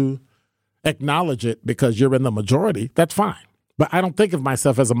had to acknowledge it because you're in the majority, that's fine. But I don't think of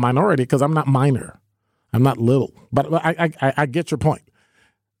myself as a minority because I'm not minor. I'm not little. But I get your point.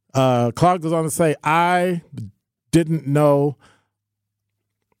 Claude goes on to say, I didn't know,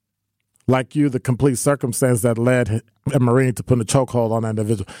 like you, the complete circumstance that led a Marine to put a chokehold on that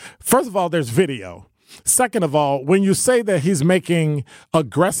individual. First of all, there's video. Second of all, when you say that he's making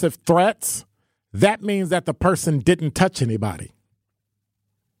aggressive threats, that means that the person didn't touch anybody.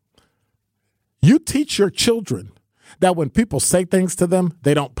 You teach your children that when people say things to them,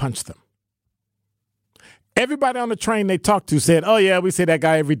 they don't punch them. Everybody on the train they talked to said, oh, yeah, we see that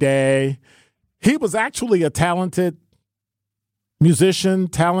guy every day. He was actually a talented musician,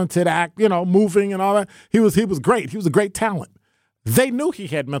 talented act, moving and all that. He was great. He was a great talent. They knew he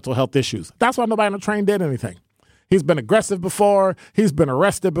had mental health issues. That's why nobody on the train did anything. He's been aggressive before. He's been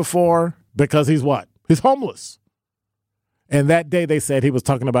arrested before because he's what? He's homeless. And that day they said he was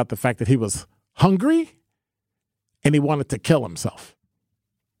talking about the fact that he was hungry and he wanted to kill himself.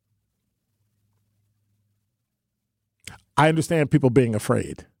 I understand people being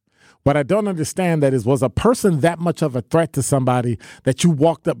afraid. What I don't understand that is, was a person that much of a threat to somebody that you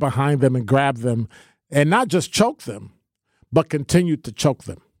walked up behind them and grabbed them and not just choked them, but continued to choke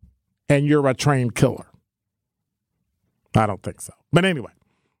them, and you're a trained killer? I don't think so. But anyway,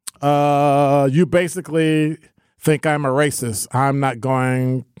 you basically think I'm a racist. I'm not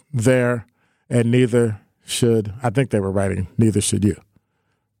going there, and neither should, I think they were writing, neither should you.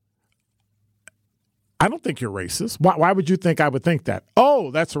 I don't think you're racist. Why would you think I would think that? Oh,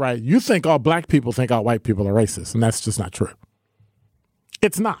 that's right. You think all black people think all white people are racist, and that's just not true.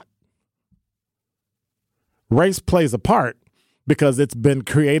 It's not. Race plays a part because it's been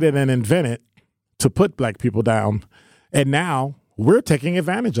created and invented to put black people down, and now we're taking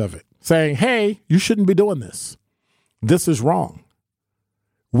advantage of it, saying, hey, you shouldn't be doing this. This is wrong.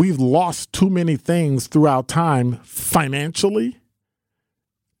 We've lost too many things throughout time financially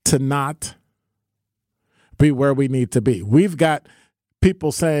to not be where we need to be. We've got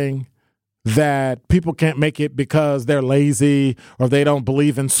people saying that people can't make it because they're lazy or they don't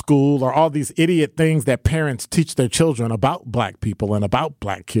believe in school or all these idiot things that parents teach their children about black people and about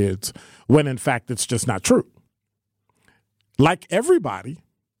black kids, when in fact it's just not true. Like everybody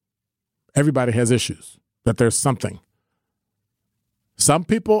has issues, that there's something. Some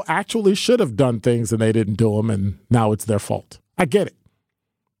people actually should have done things and they didn't do them, and now it's their fault. I get it.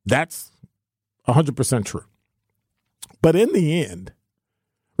 That's 100% true. But in the end,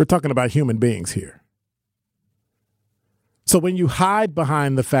 we're talking about human beings here. So when you hide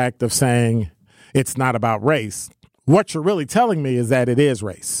behind the fact of saying it's not about race, what you're really telling me is that it is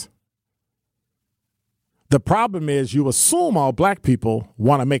race. The problem is you assume all black people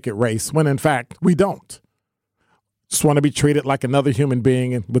want to make it race when in fact we don't. Just want to be treated like another human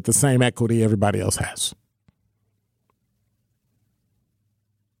being and with the same equity everybody else has.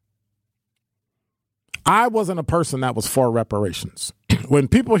 I wasn't a person that was for reparations. When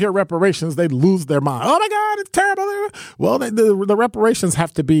people hear reparations, they lose their mind. Oh, my God, it's terrible. Well, the reparations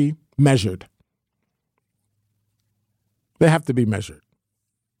have to be measured. They have to be measured.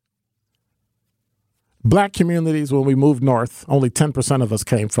 Black communities, when we moved north, only 10% of us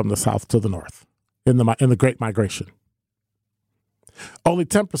came from the south to the north in the Great Migration. Only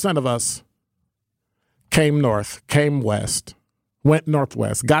 10% of us came north, came west, went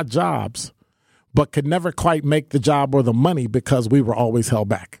northwest, got jobs, but could never quite make the job or the money because we were always held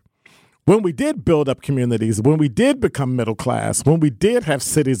back. When we did build up communities, when we did become middle class, when we did have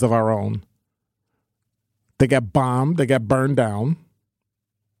cities of our own, they got bombed, they got burned down.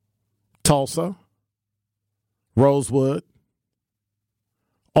 Tulsa, Rosewood,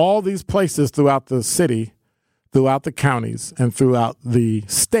 all these places throughout the city, throughout the counties, and throughout the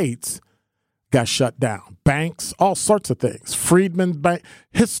states got shut down. Banks, all sorts of things. Freedmen's Bank,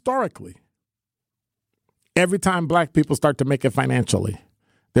 historically. Every time black people start to make it financially,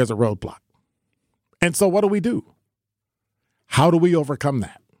 there's a roadblock. And so what do? How do we overcome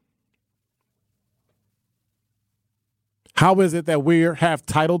that? How is it that we have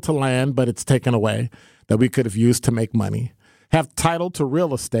title to land, but it's taken away, that we could have used to make money? Have title to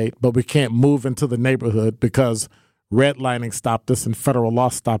real estate, but we can't move into the neighborhood because redlining stopped us and federal law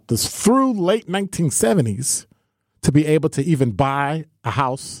stopped us through late 1970s to be able to even buy a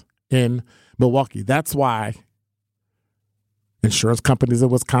house in Milwaukee. That's why insurance companies in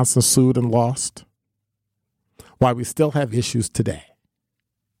Wisconsin sued and lost. Why we still have issues today.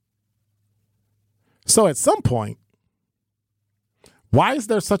 So at some point, why is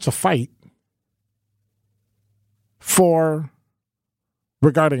there such a fight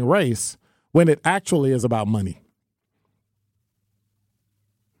regarding race when it actually is about money?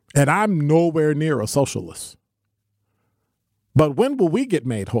 And I'm nowhere near a socialist. But when will we get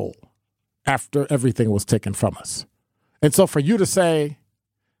made whole after everything was taken from us? And so for you to say,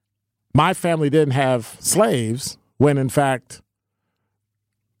 my family didn't have slaves, when in fact,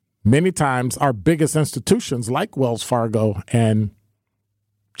 many times our biggest institutions like Wells Fargo and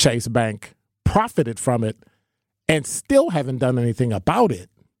Chase Bank profited from it and still haven't done anything about it,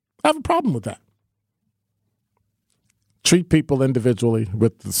 I have a problem with that. Treat people individually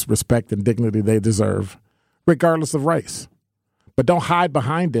with the respect and dignity they deserve, regardless of race. But don't hide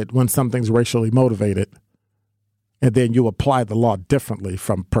behind it when something's racially motivated, and then you apply the law differently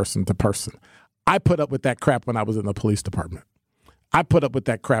from person to person. I put up with that crap when I was in the police department. I put up with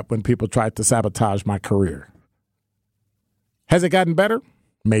that crap when people tried to sabotage my career. Has it gotten better?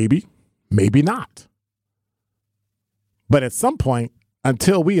 Maybe, maybe not. But at some point,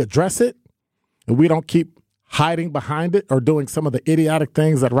 until we address it and we don't keep hiding behind it or doing some of the idiotic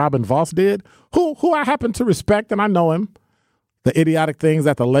things that Robin Voss did, who I happen to respect and I know him, the idiotic things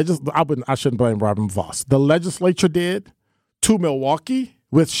that I shouldn't blame Robin Voss. The legislature did to Milwaukee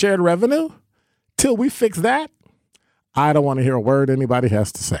with shared revenue. Till we fix that, I don't want to hear a word anybody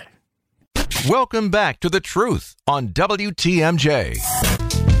has to say. Welcome back to The Truth on WTMJ.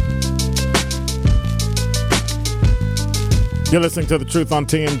 You're listening to The Truth on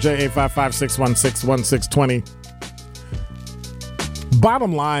TMJ, 855-616-1620.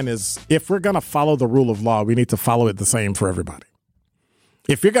 Bottom line is, if we're going to follow the rule of law, we need to follow it the same for everybody.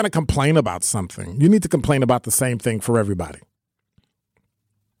 If you're going to complain about something, you need to complain about the same thing for everybody.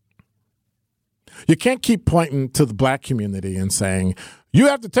 You can't keep pointing to the black community and saying, you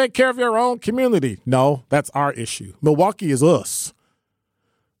have to take care of your own community. No, that's our issue. Milwaukee is us.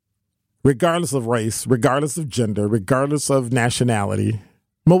 Regardless of race, regardless of gender, regardless of nationality,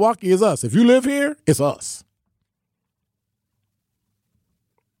 Milwaukee is us. If you live here, it's us.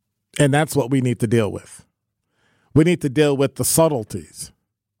 And that's what we need to deal with. We need to deal with the subtleties.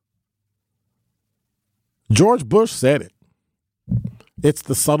 George Bush said it. It's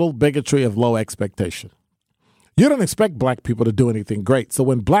the subtle bigotry of low expectation. You don't expect black people to do anything great. So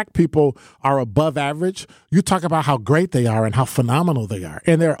when black people are above average, you talk about how great they are and how phenomenal they are.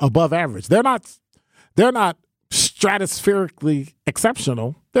 And they're above average. They're not stratospherically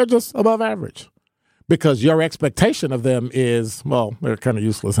exceptional. They're just above average. Because your expectation of them is, well, they're kind of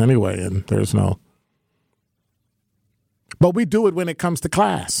useless anyway, and there's no. But we do it when it comes to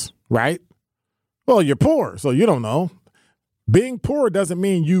class, right? Well, you're poor, so you don't know. Being poor doesn't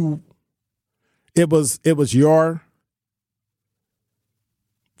mean it was your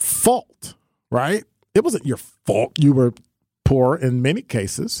fault, right? It wasn't your fault you were poor in many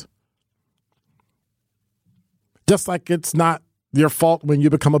cases. Just like it's not your fault when you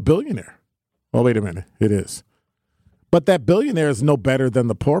become a billionaire. Well, wait a minute. It is. But that billionaire is no better than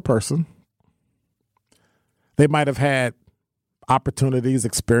the poor person. They might have had opportunities,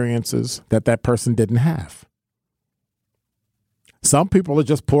 experiences that person didn't have. Some people are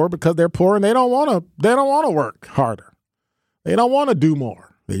just poor because they're poor and they don't want to work harder. They don't want to do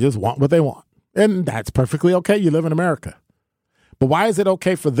more. They just want what they want. And that's perfectly okay. You live in America. But why is it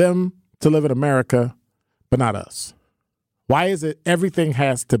okay for them to live in America, but not us? Why is it everything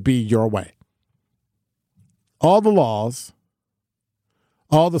has to be your way? All the laws,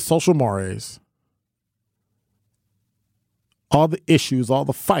 all the social mores, all the issues, all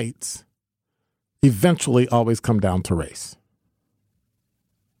the fights eventually always come down to race.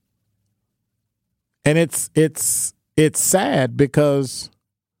 And it's sad because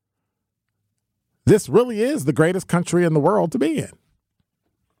this really is the greatest country in the world to be in.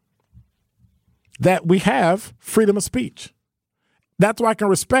 That we have freedom of speech. That's why I can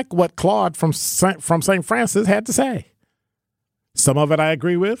respect what Claude from St. Francis had to say. Some of it I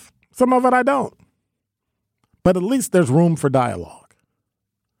agree with, some of it I don't. But at least there's room for dialogue.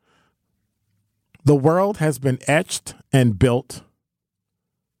 The world has been etched and built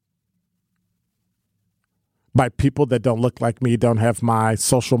by people that don't look like me, don't have my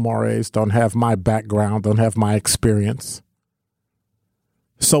social mores, don't have my background, don't have my experience.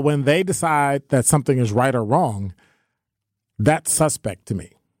 So when they decide that something is right or wrong, that's suspect to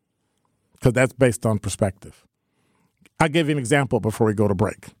me because that's based on perspective. I'll give you an example before we go to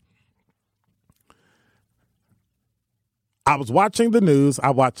break. I was watching the news. I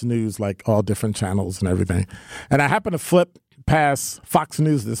watch news like all different channels and everything. And I happened to flip past Fox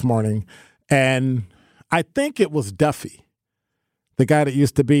News this morning, and I think it was Duffy, the guy that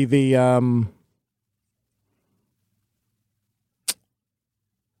used to be the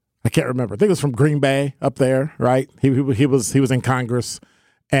I can't remember. I think it was from Green Bay up there, right? He was in Congress,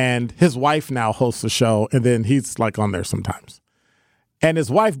 and his wife now hosts a show, and then he's like on there sometimes. And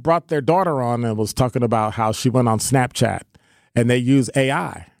his wife brought their daughter on and was talking about how she went on Snapchat, and they use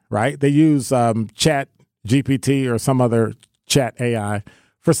AI, right? They use Chat GPT or some other chat AI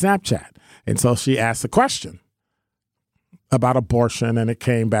for Snapchat. And so she asked a question about abortion, and it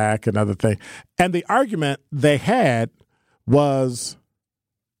came back, another thing. And the argument they had was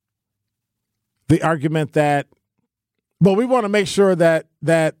the argument that, well, we want to make sure that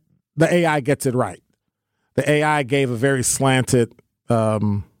the AI gets it right. The AI gave a very slanted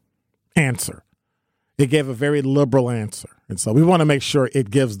answer. It gave a very liberal answer. And so we want to make sure it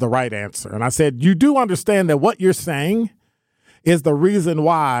gives the right answer. And I said, you do understand that what you're saying is the reason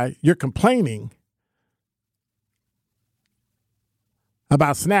why you're complaining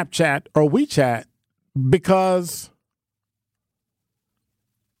about Snapchat or WeChat, because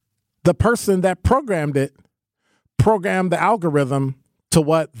the person that programmed it programmed the algorithm to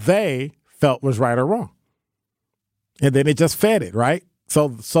what they felt was right or wrong. And then it just fed it, right? So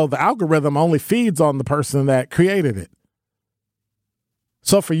the algorithm only feeds on the person that created it.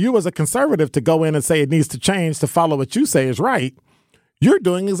 So for you as a conservative to go in and say it needs to change to follow what you say is right, you're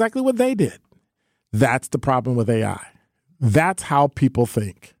doing exactly what they did. That's the problem with AI. That's how people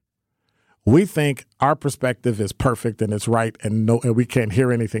think. We think our perspective is perfect and it's right and we can't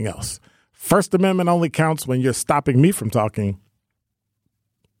hear anything else. First Amendment only counts when you're stopping me from talking.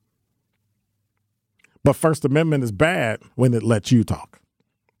 But First Amendment is bad when it lets you talk.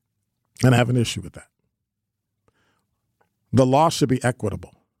 And I have an issue with that. The law should be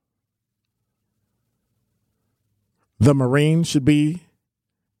equitable. The Marine should be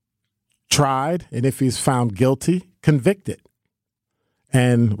tried, and if he's found guilty, convicted.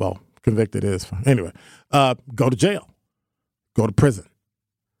 And, well, convicted is fine. Anyway, go to jail. Go to prison.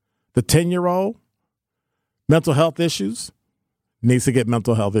 The 10-year-old, mental health issues, needs to get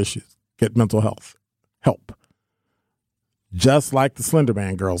mental health issues, get mental health help. Just like the Slender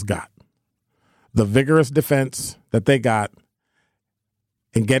Man girls got. The vigorous defense that they got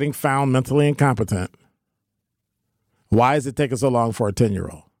in getting found mentally incompetent. Why is it taking so long for a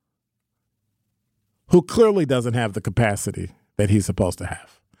 10-year-old who clearly doesn't have the capacity that he's supposed to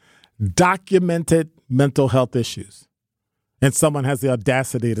have? Documented mental health issues. And someone has the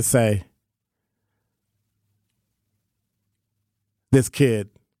audacity to say, this kid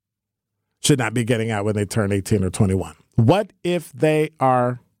should not be getting out when they turn 18 or 21. What if they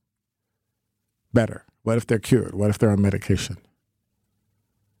are better? What if they're cured? What if they're on medication?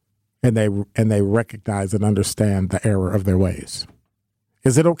 And they recognize and understand the error of their ways.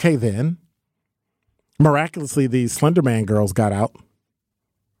 Is it okay then? Miraculously, these Slender Man girls got out.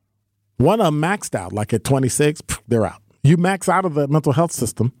 One of them maxed out, like at 26, they're out. You max out of the mental health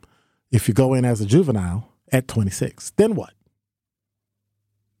system if you go in as a juvenile at 26. Then what?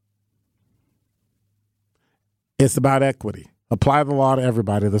 It's about equity. Apply the law to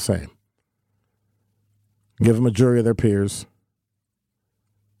everybody the same. Give them a jury of their peers.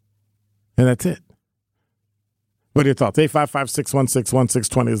 And that's it. What are your thoughts?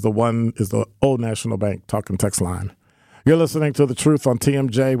 855-616-1620 is the Old National Bank talking text line. You're listening to The Truth on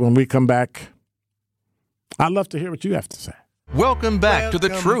TMJ. When we come back, I'd love to hear what you have to say. Welcome back to The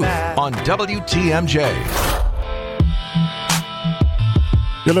Truth on WTMJ.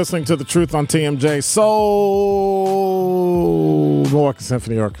 You're listening to The Truth on TMJ. So, Milwaukee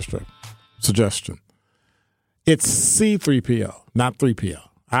Symphony Orchestra. Suggestion. It's C3PO, not 3PO.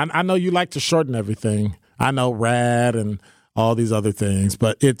 I know you like to shorten everything. I know RAD and all these other things,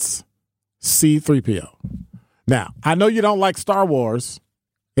 but it's C3PO. Now, I know you don't like Star Wars,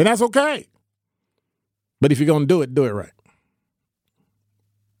 and that's okay. But if you're going to do it right.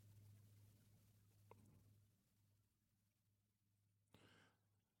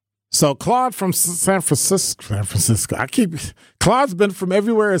 So Claude from San Francisco. Claude's been from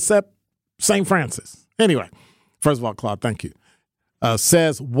everywhere except St. Francis. Anyway, first of all, Claude, thank you.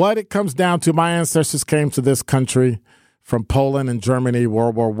 Says, what it comes down to, my ancestors came to this country from Poland and Germany,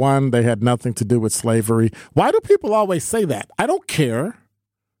 World War I. They had nothing to do with slavery. Why do people always say that? I don't care.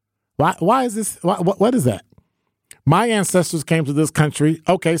 Why is this? What is that? My ancestors came to this country.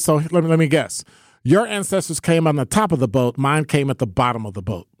 Okay, so let me guess. Your ancestors came on the top of the boat. Mine came at the bottom of the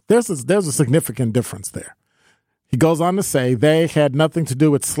boat. There's a significant difference there. He goes on to say they had nothing to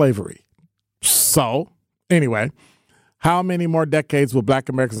do with slavery. So, anyway, how many more decades will Black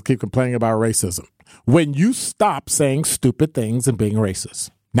Americans keep complaining about racism? When you stop saying stupid things and being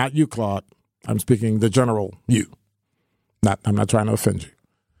racist. Not you, Claude. I'm speaking the general you. I'm not trying to offend you.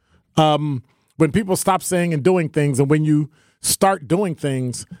 When people stop saying and doing things, and when you start doing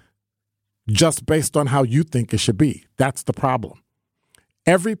things just based on how you think it should be, that's the problem.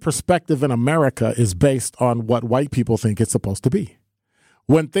 Every perspective in America is based on what white people think it's supposed to be.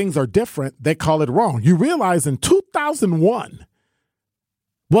 When things are different, they call it wrong. You realize in 2001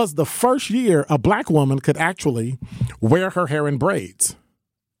 was the first year a Black woman could actually wear her hair in braids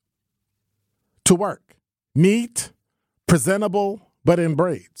to work. Neat, presentable, but in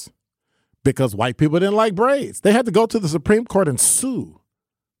braids. Because white people didn't like braids. They had to go to the Supreme Court and sue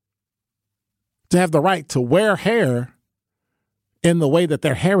to have the right to wear hair in the way that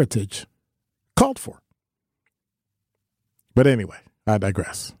their heritage called for. But anyway, I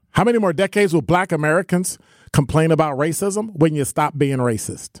digress. How many more decades will Black Americans complain about racism? When you stop being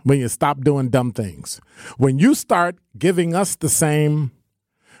racist, when you stop doing dumb things, when you start giving us the same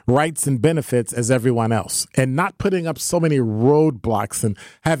rights and benefits as everyone else and not putting up so many roadblocks and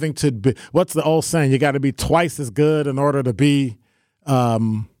having to be, what's the old saying? You got to be twice as good in order to be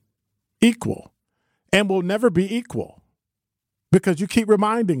equal, and we'll never be equal because you keep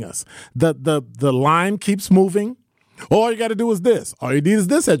reminding us that the line keeps moving. All you got to do is this. All you need is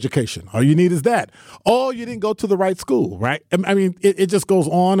this education. All you need is that. Oh, you didn't go to the right school, right? I mean, it just goes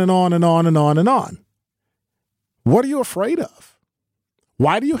on and on and on and on and on. What are you afraid of?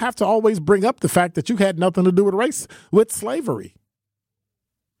 Why do you have to always bring up the fact that you had nothing to do with slavery?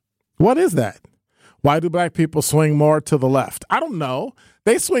 What is that? Why do Black people swing more to the left? I don't know.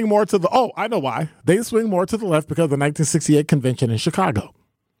 They swing more to I know why. They swing more to the left because of the 1968 convention in Chicago.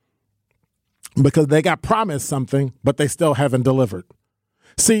 Because they got promised something, but they still haven't delivered.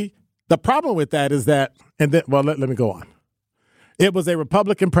 See, the problem with that is that, let me go on. It was a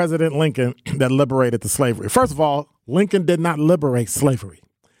Republican President Lincoln that liberated the slavery. First of all, Lincoln did not liberate slavery.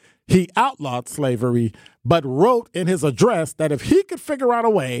 He outlawed slavery, but wrote in his address that if he could figure out a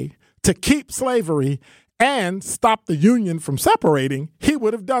way to keep slavery and stop the Union from separating, he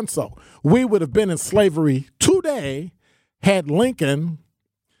would have done so. We would have been in slavery today had Lincoln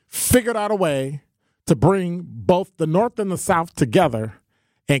figured out a way to bring both the North and the South together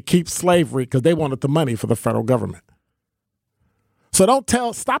and keep slavery because they wanted the money for the federal government.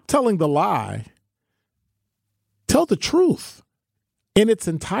 So stop telling the lie. Tell the truth in its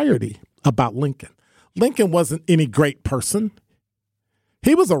entirety about Lincoln. Lincoln wasn't any great person.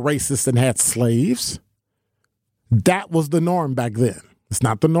 He was a racist and had slaves. That was the norm back then. It's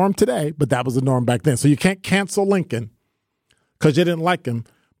not the norm today, but that was the norm back then. So you can't cancel Lincoln because you didn't like him.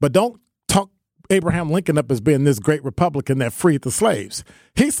 But don't talk Abraham Lincoln up as being this great Republican that freed the slaves.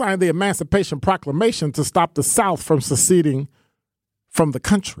 He signed the Emancipation Proclamation to stop the South from seceding from the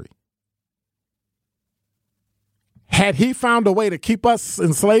country. Had he found a way to keep us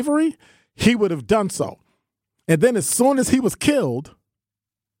in slavery, he would have done so. And then as soon as he was killed,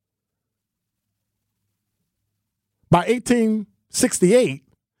 by 1868,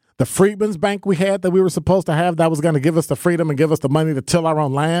 the Freedmen's Bank we had that we were supposed to have that was going to give us the freedom and give us the money to till our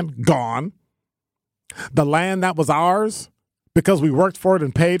own land, gone. The land that was ours because we worked for it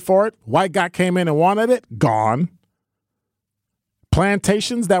and paid for it, white guy came in and wanted it, gone.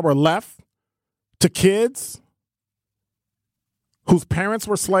 Plantations that were left to kids whose parents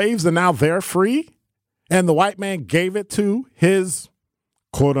were slaves and now they're free, and the white man gave it to his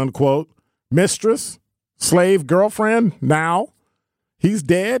quote-unquote mistress, slave girlfriend. Now he's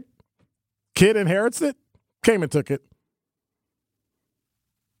dead. Kid inherits it, came and took it.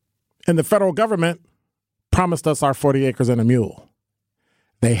 And the federal government promised us our 40 acres and a mule.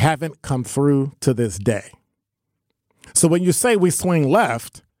 They haven't come through to this day. So when you say we swing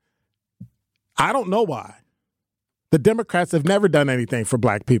left, I don't know why. The Democrats have never done anything for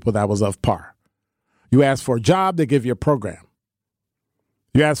Black people that was of par. You ask for a job, they give you a program.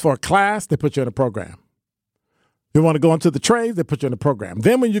 You ask for a class, they put you in a program. You want to go into the trades, they put you in a program.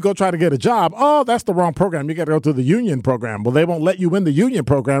 Then when you go try to get a job, that's the wrong program. You got to go to the union program. Well, they won't let you in the union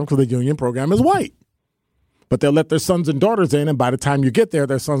program because the union program is white. But they'll let their sons and daughters in, and by the time you get there,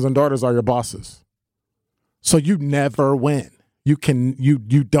 their sons and daughters are your bosses. So you never win. You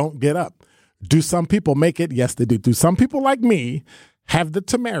don't get up. Do some people make it? Yes, they do. Do some people like me have the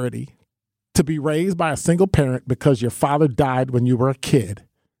temerity to be raised by a single parent because your father died when you were a kid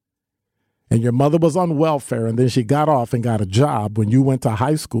and your mother was on welfare and then she got off and got a job when you went to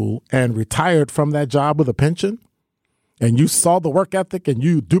high school and retired from that job with a pension? And you saw the work ethic and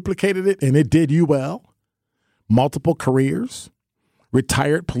you duplicated it and it did you well? Multiple careers,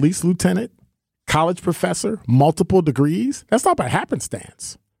 retired police lieutenant, college professor, multiple degrees. That's not by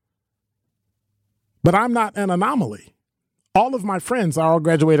happenstance. But I'm not an anomaly. All of my friends are all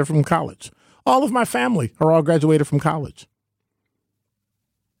graduated from college. All of my family are all graduated from college.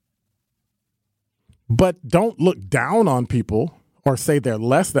 But don't look down on people or say they're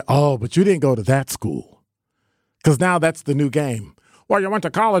less than, oh, but you didn't go to that school. Because now that's the new game. Well, you went to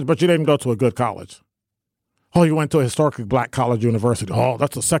college, but you didn't go to a good college. Oh, you went to a historically black college university. Oh,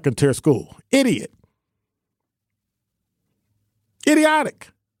 that's a second-tier school. Idiot. Idiotic.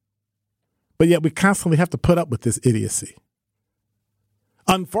 But yet we constantly have to put up with this idiocy.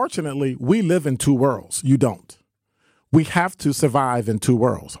 Unfortunately, we live in two worlds. You don't. We have to survive in two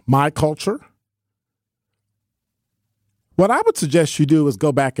worlds. My culture. What I would suggest you do is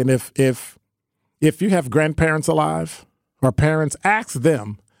go back and if you have grandparents alive or parents, ask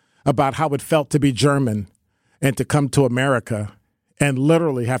them about how it felt to be German and to come to America and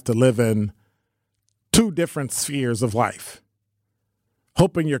literally have to live in two different spheres of life.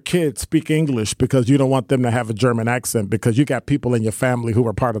 Hoping your kids speak English because you don't want them to have a German accent because you got people in your family who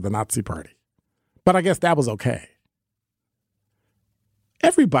were part of the Nazi Party. But I guess that was okay.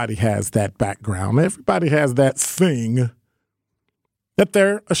 Everybody has that background. Everybody has that thing that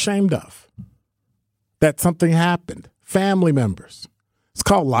they're ashamed of. That something happened. Family members. It's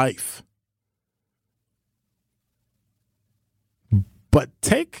called life. But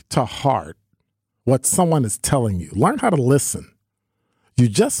take to heart what someone is telling you. Learn how to listen. You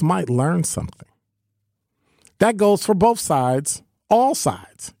just might learn something. That goes for both sides, all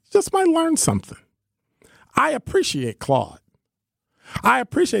sides. You just might learn something. I appreciate Claude. I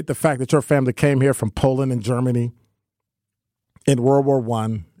appreciate the fact that your family came here from Poland and Germany in World War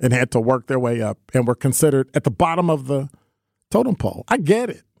I and had to work their way up and were considered at the bottom of the totem pole. I get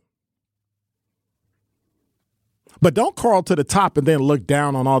it. But don't crawl to the top and then look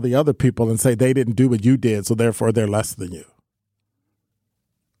down on all the other people and say they didn't do what you did, so therefore they're less than you.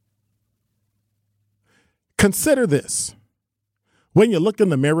 Consider this. When you look in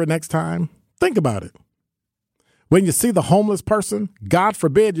the mirror next time, think about it. When you see the homeless person, God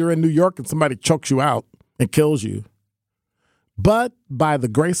forbid you're in New York and somebody chokes you out and kills you. But by the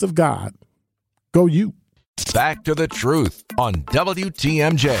grace of God, go you. Back to the truth on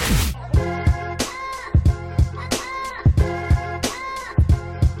WTMJ.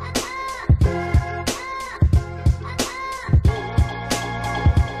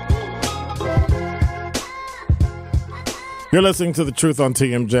 You're listening to The Truth on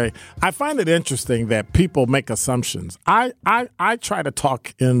TMJ. I find it interesting that people make assumptions. I try to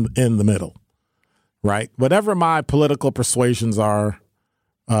talk in the middle, right? Whatever my political persuasions are,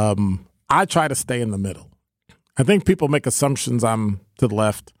 I try to stay in the middle. I think people make assumptions I'm to the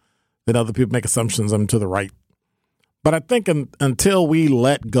left, then other people make assumptions I'm to the right. But I think until we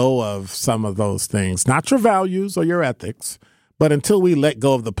let go of some of those things, not your values or your ethics, but until we let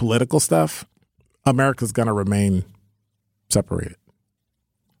go of the political stuff, America's going to remain separated.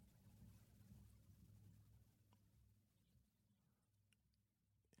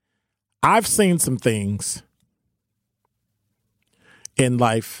 I've seen some things in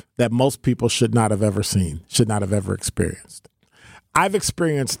life that most people should not have ever seen, should not have ever experienced. I've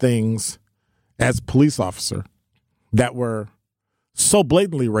experienced things as a police officer that were so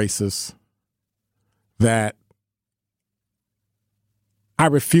blatantly racist that I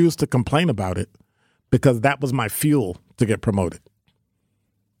refused to complain about it because that was my fuel to get promoted.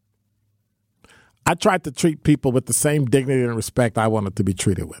 I tried to treat people with the same dignity and respect I wanted to be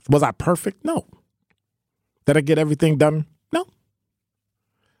treated with. Was I perfect? No. Did I get everything done? No.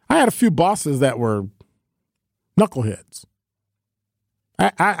 I had a few bosses that were knuckleheads.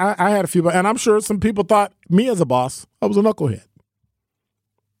 I had a few, and I'm sure some people thought me as a boss, I was a knucklehead.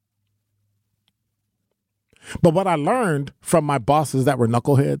 But what I learned from my bosses that were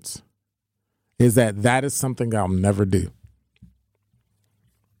knuckleheads is that is something I'll never do.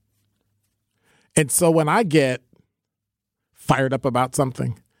 And so when I get fired up about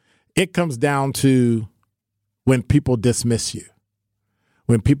something, it comes down to when people dismiss you,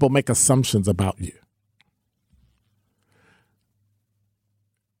 when people make assumptions about you.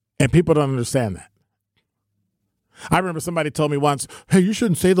 And people don't understand that. I remember somebody told me once, hey, you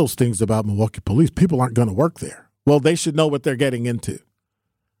shouldn't say those things about Milwaukee police. People aren't going to work there. Well, they should know what they're getting into.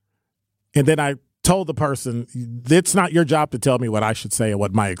 And then I told the person, it's not your job to tell me what I should say and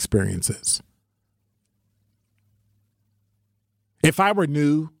what my experience is. If I were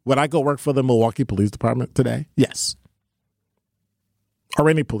new, would I go work for the Milwaukee Police Department today? Yes. Or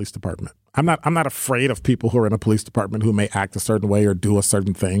any police department. I'm not afraid of people who are in a police department who may act a certain way or do a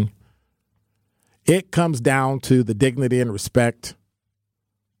certain thing. It comes down to the dignity and respect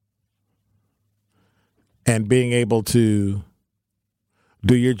and being able to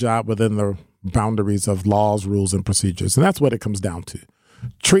do your job within the boundaries of laws, rules, and procedures. And that's what it comes down to.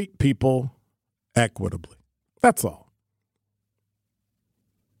 Treat people equitably. That's all.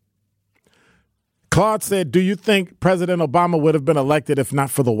 Claude said, do you think President Obama would have been elected if not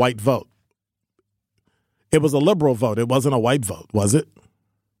for the white vote? It was a liberal vote. It wasn't a white vote, was it?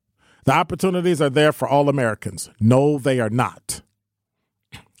 The opportunities are there for all Americans. No, they are not.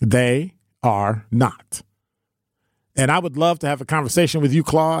 They are not. And I would love to have a conversation with you,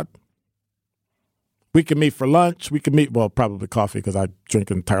 Claude. We can meet for lunch. We can meet, well, probably coffee because I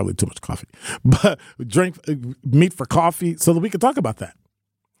drink entirely too much coffee. But meet for coffee so that we can talk about that.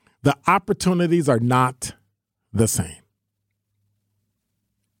 The opportunities are not the same.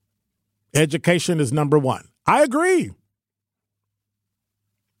 Education is number one. I agree.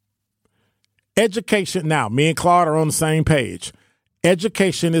 Education, now, me and Claude are on the same page.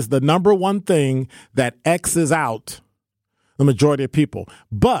 Education is the number one thing that X's out the majority of people.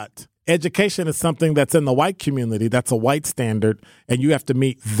 But education is something that's in the white community. That's a white standard, and you have to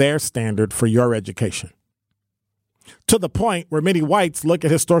meet their standard for your education. To the point where many whites look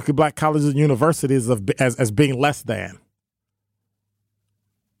at historically black colleges and universities as being less than.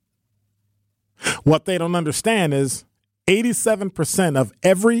 What they don't understand is 87% of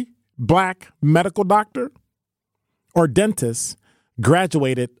every black medical doctor or dentist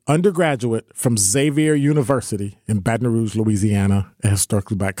graduated undergraduate from Xavier University in Baton Rouge, Louisiana, a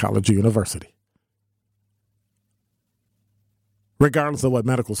historically black college or university. Regardless of what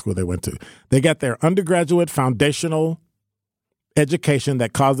medical school they went to. They got their undergraduate foundational education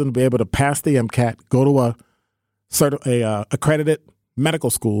that caused them to be able to pass the MCAT, go to a accredited medical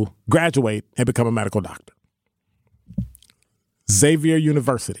school, graduate, and become a medical doctor. Xavier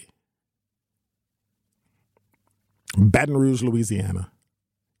University, Baton Rouge, Louisiana,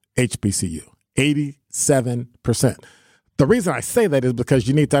 HBCU, 87%. The reason I say that is because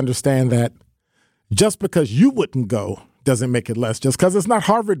you need to understand that just because you wouldn't go doesn't make it less. Just because it's not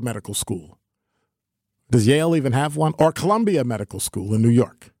Harvard Medical School. Does Yale even have one? Or Columbia Medical School in New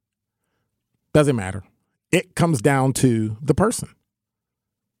York? Doesn't matter. It comes down to the person.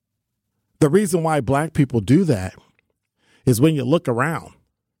 The reason why black people do that is when you look around.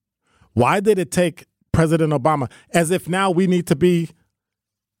 Why did it take President Obama, as if now we need to be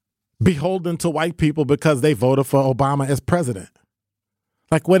beholden to white people because they voted for Obama as president?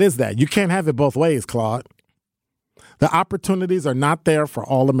 Like, what is that? You can't have it both ways, Claude. The opportunities are not there for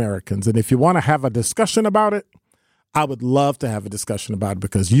all Americans. And if you want to have a discussion about it, I would love to have a discussion about it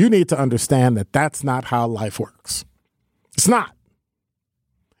because you need to understand that that's not how life works. It's not.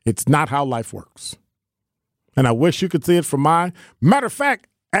 It's not how life works. And I wish you could see it from my... Matter of fact,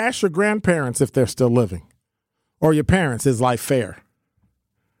 ask your grandparents if they're still living. Or your parents, is life fair?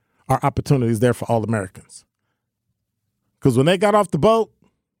 Are opportunities there for all Americans? Because when they got off the boat,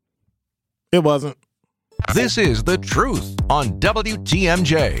 it wasn't. This is The Truth on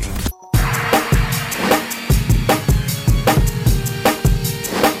WTMJ.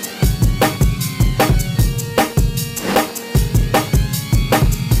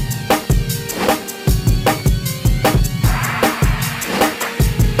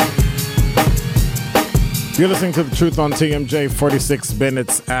 You're listening to The Truth on TMJ, 46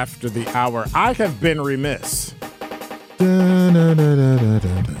 minutes after the hour. I have been remiss.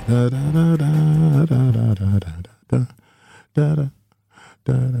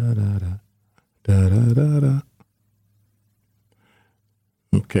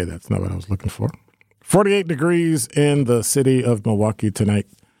 Okay, that's not what I was looking for. 48 degrees in the city of Milwaukee tonight.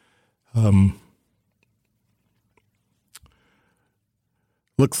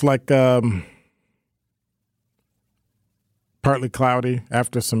 Looks like partly cloudy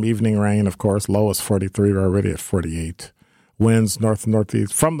after some evening rain, of course. Low is 43. We're already at 48. Winds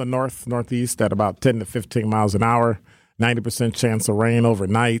north-northeast from the north-northeast at about 10 to 15 miles an hour. 90% chance of rain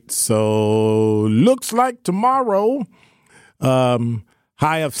overnight. So looks like tomorrow,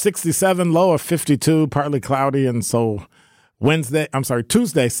 high of 67, low of 52, partly cloudy. And so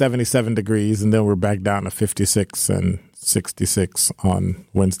Tuesday, 77 degrees. And then we're back down to 56 and 66 on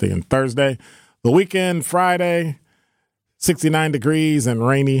Wednesday and Thursday. The weekend, Friday, 69 degrees and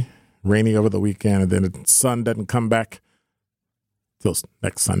rainy over the weekend. And then the sun doesn't come back till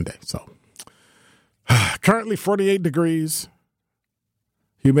next Sunday. So Currently 48 degrees.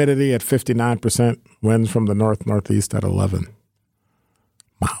 Humidity at 59%. Winds from the north-northeast at 11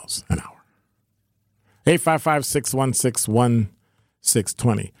 miles an hour.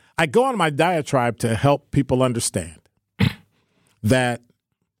 855-616-1620. I go on my diatribe to help people understand that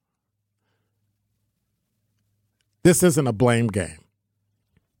this isn't a blame game.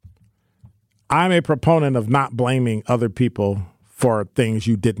 I'm a proponent of not blaming other people for things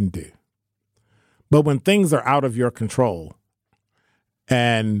you didn't do. But when things are out of your control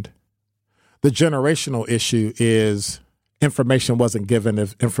and the generational issue is information wasn't given,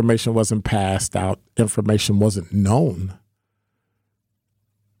 if information wasn't passed out, information wasn't known,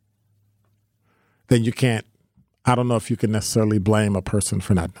 then you can't, I don't know if you can necessarily blame a person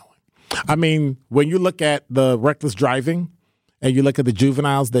for not knowing. I mean, when you look at the reckless driving and you look at the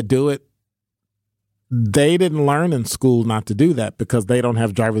juveniles that do it, they didn't learn in school not to do that because they don't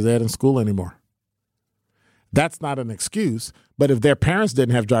have driver's ed in school anymore. That's not an excuse, but if their parents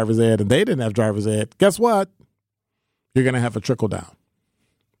didn't have driver's ed and they didn't have driver's ed, guess what? You're going to have a trickle down.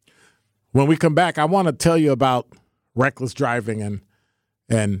 When we come back, I want to tell you about reckless driving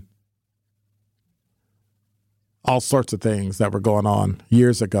and all sorts of things that were going on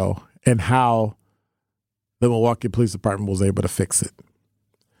years ago and how the Milwaukee Police Department was able to fix it.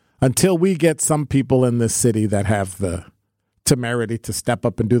 Until we get some people in this city that have the temerity to step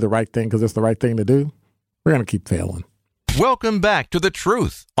up and do the right thing because it's the right thing to do, we're going to keep failing. Welcome back to The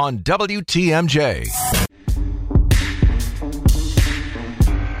Truth on WTMJ.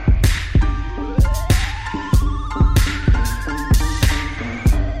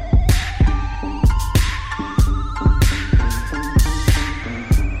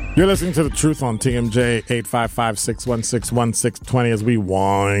 You're listening to The Truth on TMJ, 855-616-1620 as we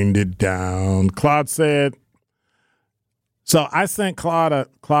wind it down. Claude said, so I sent Claude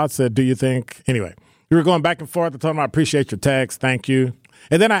said, do you think, anyway, you were going back and forth. I told him I appreciate your text. Thank you.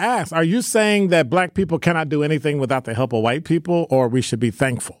 And then I asked, are you saying that black people cannot do anything without the help of white people or we should be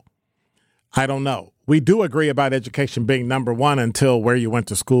thankful? I don't know. We do agree about education being number one until where you went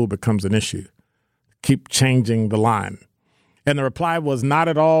to school becomes an issue. Keep changing the line. And the reply was not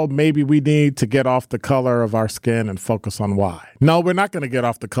at all. Maybe we need to get off the color of our skin and focus on why. No, we're not going to get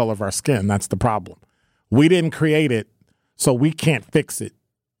off the color of our skin. That's the problem. We didn't create it, so we can't fix it.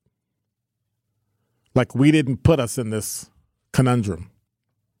 Like we didn't put us in this conundrum.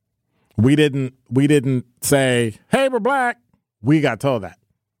 We didn't say, hey, we're black. We got told that.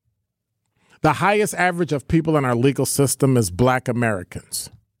 The highest average of people in our legal system is black Americans.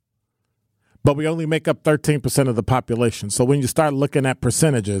 But we only make up 13% of the population. So when you start looking at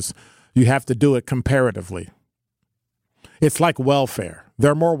percentages, you have to do it comparatively. It's like welfare.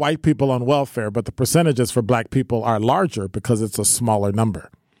 There are more white people on welfare, but the percentages for black people are larger because it's a smaller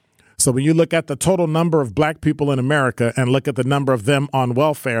number. So when you look at the total number of black people in America and look at the number of them on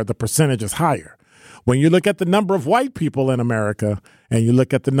welfare, the percentage is higher. When you look at the number of white people in America and you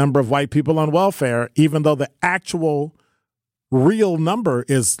look at the number of white people on welfare, even though the actual real number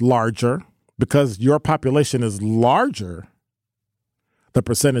is larger, because your population is larger, the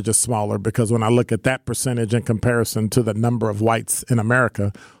percentage is smaller because when I look at that percentage in comparison to the number of whites in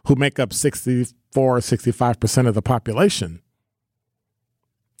America who make up 65% of the population,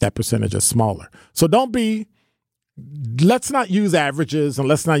 that percentage is smaller. So let's not use averages and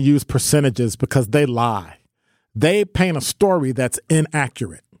let's not use percentages because they lie. They paint a story that's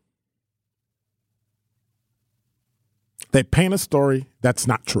inaccurate. They paint a story that's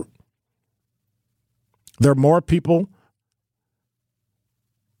not true. There are more people.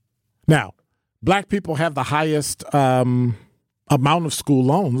 Now, black people have the highest amount of school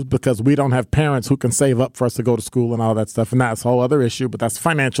loans because we don't have parents who can save up for us to go to school and all that stuff. And that's a whole other issue, but that's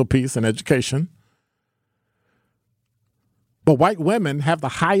financial piece and education. But white women have the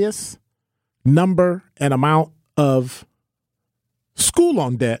highest number and amount of school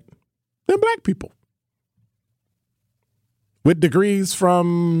loan debt than black people. With degrees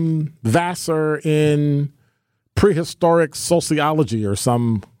from Vassar in prehistoric sociology or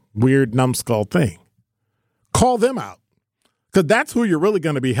some weird numbskull thing. Call them out. Because that's who you're really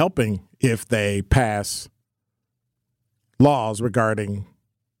going to be helping if they pass laws regarding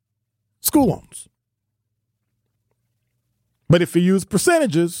school loans. But if you use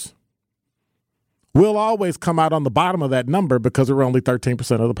percentages, we'll always come out on the bottom of that number because we're only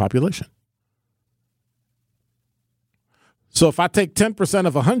 13% of the population. So if I take 10%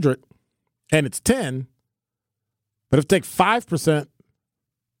 of 100 and it's 10, but if I take 5%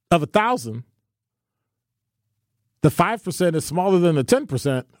 of 1,000, the 5% is smaller than the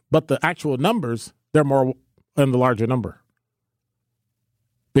 10%, but the actual numbers, they're more in the larger number.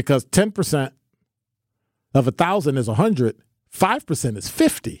 Because 10% of 1,000 is 100, 5% is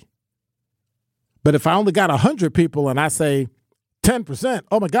 50. But if I only got 100 people and I say 10%,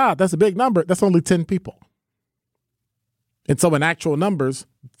 oh my God, that's a big number. That's only 10 people. And so in actual numbers,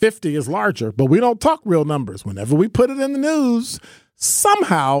 50 is larger, but we don't talk real numbers. Whenever we put it in the news,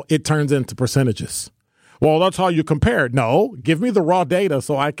 somehow it turns into percentages. Well, that's how you compare it. No, give me the raw data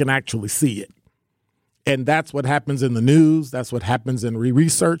so I can actually see it. And that's what happens in the news. That's what happens in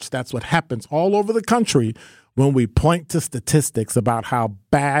research. That's what happens all over the country when we point to statistics about how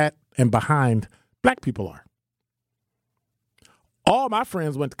bad and behind black people are. All my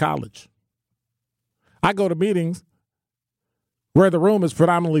friends went to college. I go to meetings where the room is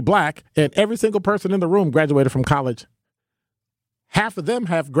predominantly black, and every single person in the room graduated from college. Half of them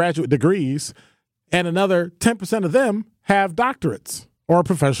have graduate degrees, and another 10% of them have doctorates or a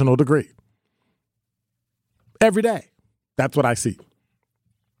professional degree. Every day. That's what I see.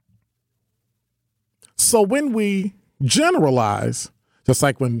 So when we generalize, just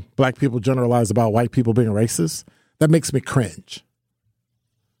like when black people generalize about white people being racist, that makes me cringe.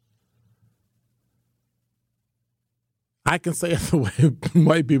 I can say it the way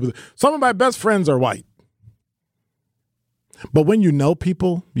white people. Some of my best friends are white. But when you know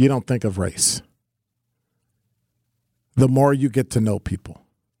people, you don't think of race. The more you get to know people.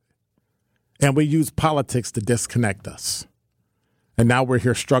 And we use politics to disconnect us. And now we're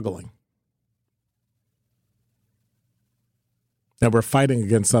here struggling. And we're fighting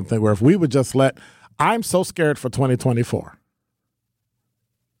against something where if we would just I'm so scared for 2024.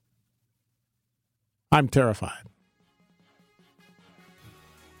 I'm terrified.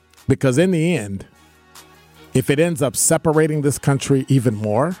 Because in the end, if it ends up separating this country even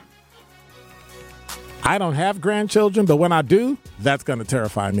more, I don't have grandchildren, but when I do, that's going to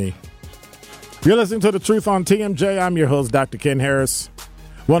terrify me. You're listening to The Truth on TMJ. I'm your host, Dr. Ken Harris.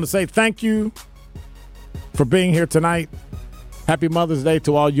 I want to say thank you for being here tonight. Happy Mother's Day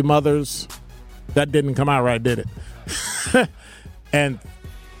to all you mothers. That didn't come out right, did it? And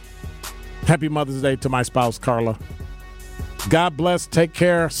happy Mother's Day to my spouse, Carla. God bless. Take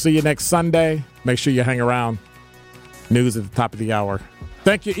care. See you next Sunday. Make sure you hang around. News at the top of the hour.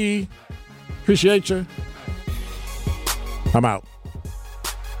 Thank you, E. Appreciate you. I'm out.